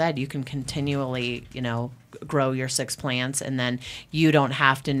like she said, you can continually, grow your 6 plants, and then you don't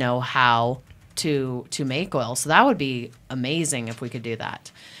have to know how to make oil. So that would be amazing if we could do that.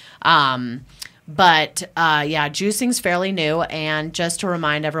 But juicing's fairly new, and just to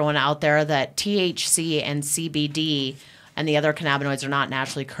remind everyone out there that THC and CBD and the other cannabinoids are not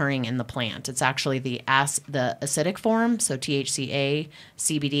naturally occurring in the plant. It's actually the acidic form, so THCA,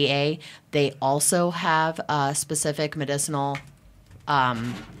 CBDA. They also have specific medicinal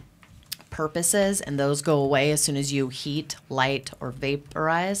purposes, and those go away as soon as you heat, light, or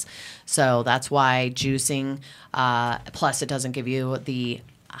vaporize. So that's why juicing, plus it doesn't give you the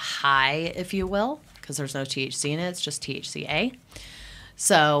high, if you will, because there's no THC in it. It's just THCA.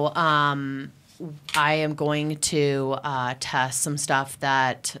 So I am going to test some stuff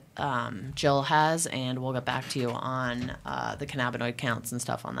that Jill has, and we'll get back to you on the cannabinoid counts and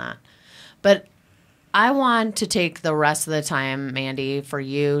stuff on that. But I want to take the rest of the time, Mandy, for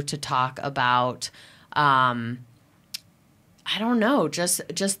you to talk about, I don't know, just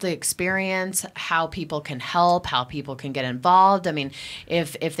the experience, how people can help, how people can get involved. I mean,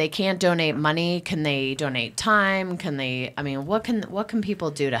 if they can't donate money, can they donate time? Can they? I mean, what can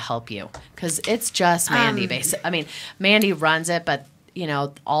people do to help you? Because it's just Mandy, basically. I mean, Mandy runs it, but you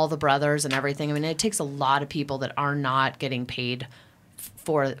know, all the brothers and everything. I mean, it takes a lot of people that are not getting paid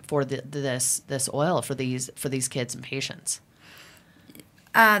for this oil for these kids and patients.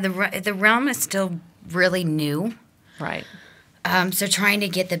 The realm is still really new. Right. So trying to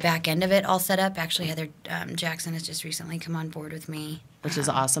get the back end of it all set up. Actually, Heather Jackson has just recently come on board with me. Which is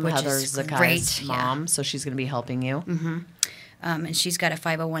awesome. Which Heather's is Zakai's great, mom, yeah. so she's going to be helping you. Mm-hmm. And she's got a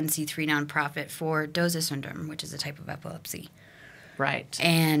 501c3 nonprofit for Doza syndrome, which is a type of epilepsy. Right.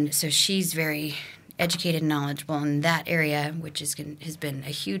 And so she's very educated and knowledgeable in that area, which has been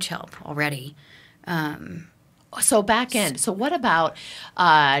a huge help already. So back end. So what about,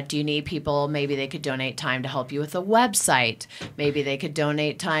 do you need people, maybe they could donate time to help you with a website. Maybe they could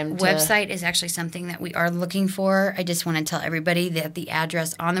donate time to... Website is actually something that we are looking for. I just want to tell everybody that the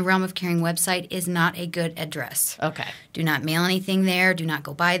address on the Realm of Caring website is not a good address. Okay. Do not mail anything there. Do not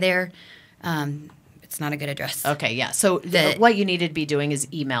go by there. It's not a good address. Okay, yeah. So what you need to be doing is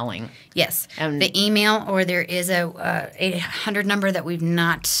emailing. Yes. And the email, or there is a 800 number that we've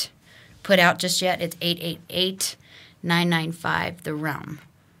not put out just yet. It's 888-995 the Realm.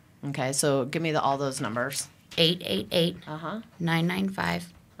 Okay, so give me all those numbers. 888-995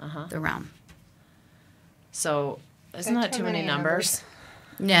 the Realm. So isn't that too many numbers?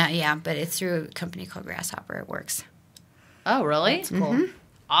 Yeah, but it's through a company called Grasshopper. It works. Oh, really? That's cool. Mm-hmm.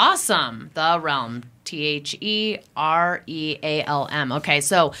 Awesome. The Realm. THEREALM. Okay,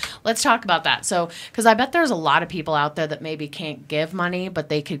 so let's talk about that. So, because I bet there's a lot of people out there that maybe can't give money, but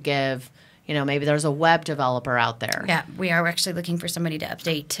they could give, you know, maybe there's a web developer out there. Yeah, we are actually looking for somebody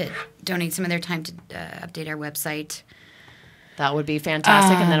to donate some of their time to update our website. That would be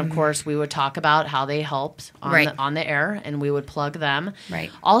fantastic. And then, of course, we would talk about how they helped on the air, and we would plug them.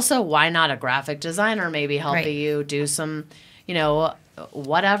 Right. Also, why not a graphic designer maybe helping you do some, you know,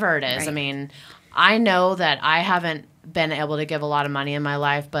 whatever it is. Right. I mean, I know that I haven't been able to give a lot of money in my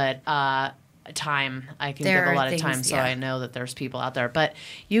life, but time, I can give a lot of time, so I know that there's people out there. But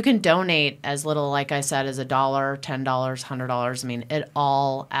you can donate as little, like I said, as $1, $10, $100. I mean, it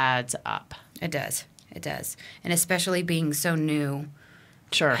all adds up. It does. It does. And especially being so new,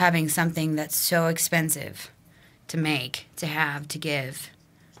 Sure. having something that's so expensive to make, to have, to give,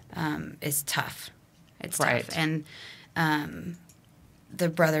 is tough. It's Right. tough. And the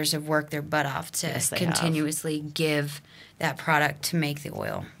brothers have worked their butt off to continuously give that product to make the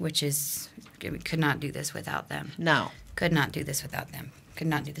oil, which is, we could not do this without them. No. Could not do this without them. Could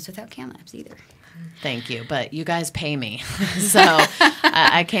not do this without CanLabs either. Thank you, but you guys pay me, so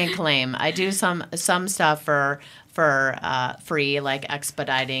I can't claim. I do some stuff for free, like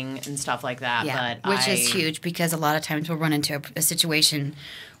expediting and stuff like that. Yeah, but which is huge, because a lot of times we'll run into a situation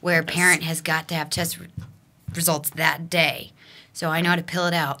where a parent has got to have test results that day. So I know how to pill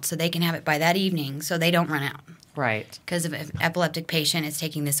it out so they can have it by that evening so they don't run out. Right. Because if an epileptic patient is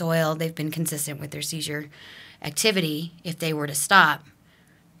taking this oil, they've been consistent with their seizure activity. If they were to stop,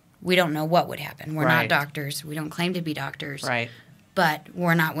 we don't know what would happen. We're not doctors. We don't claim to be doctors. Right. But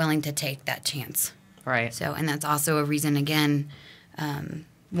we're not willing to take that chance. Right. So, and that's also a reason, again,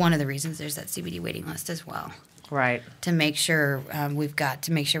 one of the reasons there's that CBD waiting list as well. Right. To make sure we've got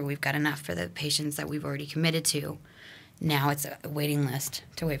enough for the patients that we've already committed to. Now it's a waiting list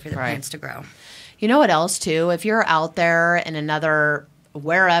to wait for the plants to grow. You know what else, too? If you're out there in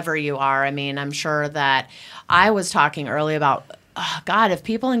wherever you are, I mean, I'm sure that I was talking earlier about, God, if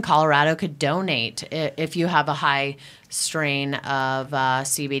people in Colorado could donate, if you have a high strain of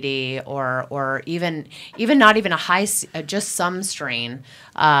CBD or even not even a high, just some strain,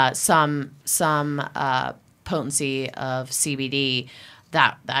 some potency of CBD,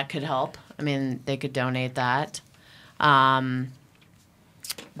 that could help. I mean, they could donate that.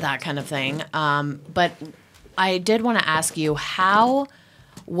 That kind of thing. But I did want to ask you,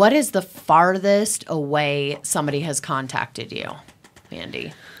 what is the farthest away somebody has contacted you,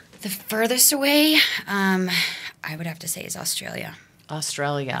 Mandy? The furthest away, I would have to say, is Australia.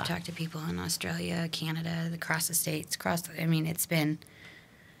 Australia. I've talked to people in Australia, Canada, across the states, it's been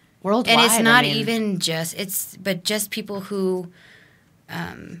worldwide. And it's not even just, but just people who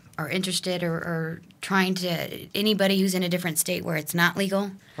are interested or trying to, anybody who's in a different state where it's not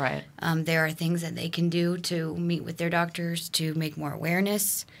legal, Right. there are things that they can do to meet with their doctors to make more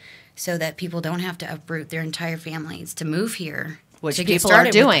awareness so that people don't have to uproot their entire families to move here. Which to get people are started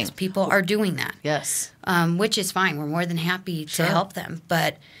with doing. this. People are doing that. Yes. Which is fine. We're more than happy Sure. to help them.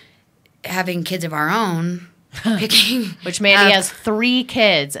 But having kids of our own, picking Which Mandy up- has 3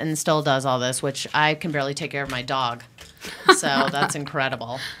 kids and still does all this, which I can barely take care of my dog. So that's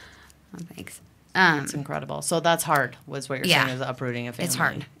incredible. Oh, thanks. It's incredible. So that's hard, was what you're Yeah. saying, is uprooting a family. It's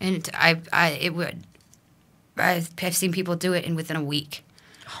hard, and I've seen people do it in within a week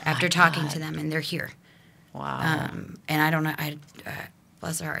after talking to them, and they're here. Wow. And I don't know.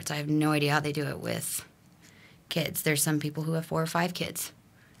 Bless their hearts. I have no idea how they do it with kids. There's some people who have 4 or 5 kids,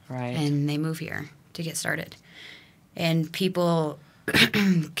 Right. and they move here to get started. And people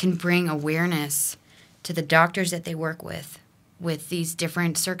can bring awareness to the doctors that they work with these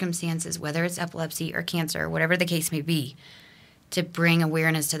different circumstances, whether it's epilepsy or cancer, whatever the case may be, to bring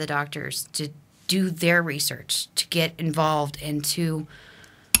awareness to the doctors, to do their research, to get involved, and to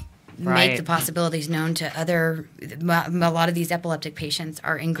make the possibilities known to other. A lot of these epileptic patients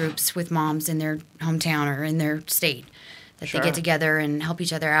are in groups with moms in their hometown or in their state that Sure. they get together and help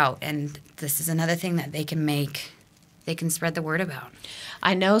each other out. And this is another thing that they can spread the word about.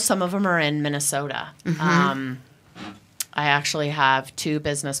 I know some of them are in Minnesota. I actually have 2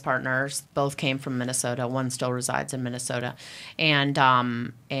 business partners. Both came from Minnesota. One still resides in Minnesota, and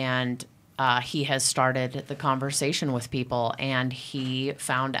he has started the conversation with people. And he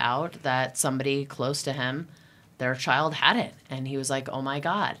found out that somebody close to him, their child had it, and he was like, "Oh my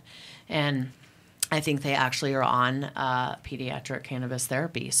God!" And I think they actually are on pediatric cannabis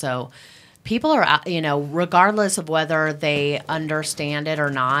therapy. So people are, regardless of whether they understand it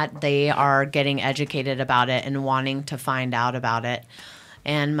or not, they are getting educated about it and wanting to find out about it.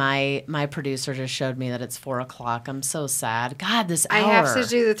 And my producer just showed me that it's 4:00. I'm so sad. God, this hour. I have to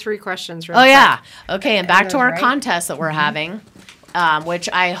do the 3 questions. Real Oh, quick. yeah. Okay, and back to our Right? contest that we're having, which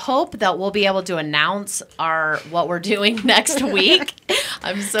I hope that we'll be able to announce what we're doing next week.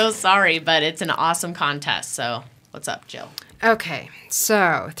 I'm so sorry, but it's an awesome contest. So what's up, Jill? Okay,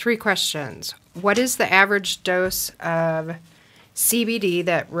 so 3 questions. What is the average dose of CBD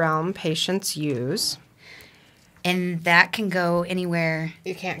that Realm patients use? And that can go anywhere.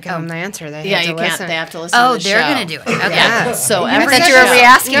 You can't give them the answer. They Yeah, have to you can't. listen. They have to listen Oh, to the they're show. going to do it. Okay. Yeah. So I every thought you were show.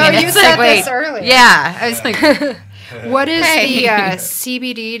 re-asking No, me. you It's said like, this earlier. Yeah, I was thinking. What is Hey. the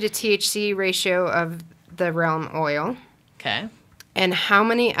CBD to THC ratio of the Realm oil? Okay. And how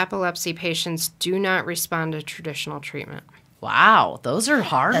many epilepsy patients do not respond to traditional treatment? Wow, those are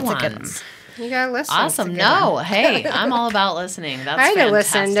hard That's a ones. good one. You gotta listen. Awesome. It's a good No, one. hey, I'm all about listening. That's I had to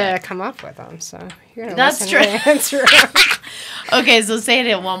fantastic. listen to come up with them, so you're gonna That's listen to the answer. Okay, so say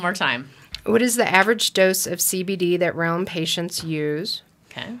it one more time. What is the average dose of CBD that Realm patients use?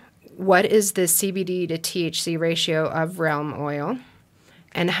 Okay. What is the CBD to THC ratio of Realm oil?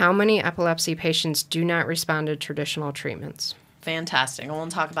 And how many epilepsy patients do not respond to traditional treatments? Fantastic. And we'll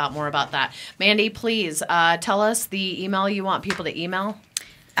talk about more about that. Mandy, please tell us the email you want people to email.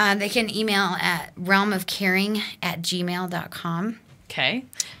 They can email at realmofcaring@gmail.com, Okay.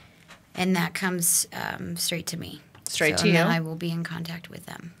 and that comes straight to me. Straight to and then you? I will be in contact with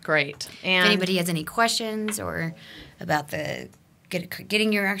them. Great. If And anybody has any questions or about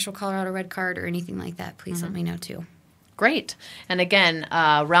getting your actual Colorado Red Card or anything like that, please let me know too. great. And again,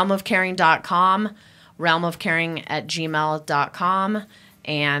 realmofcaring.com, realmofcaring@gmail.com.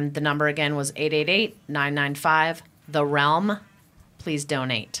 And the number again was 888-995-THE-REALM. Please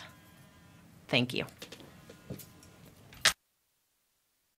donate. Thank you.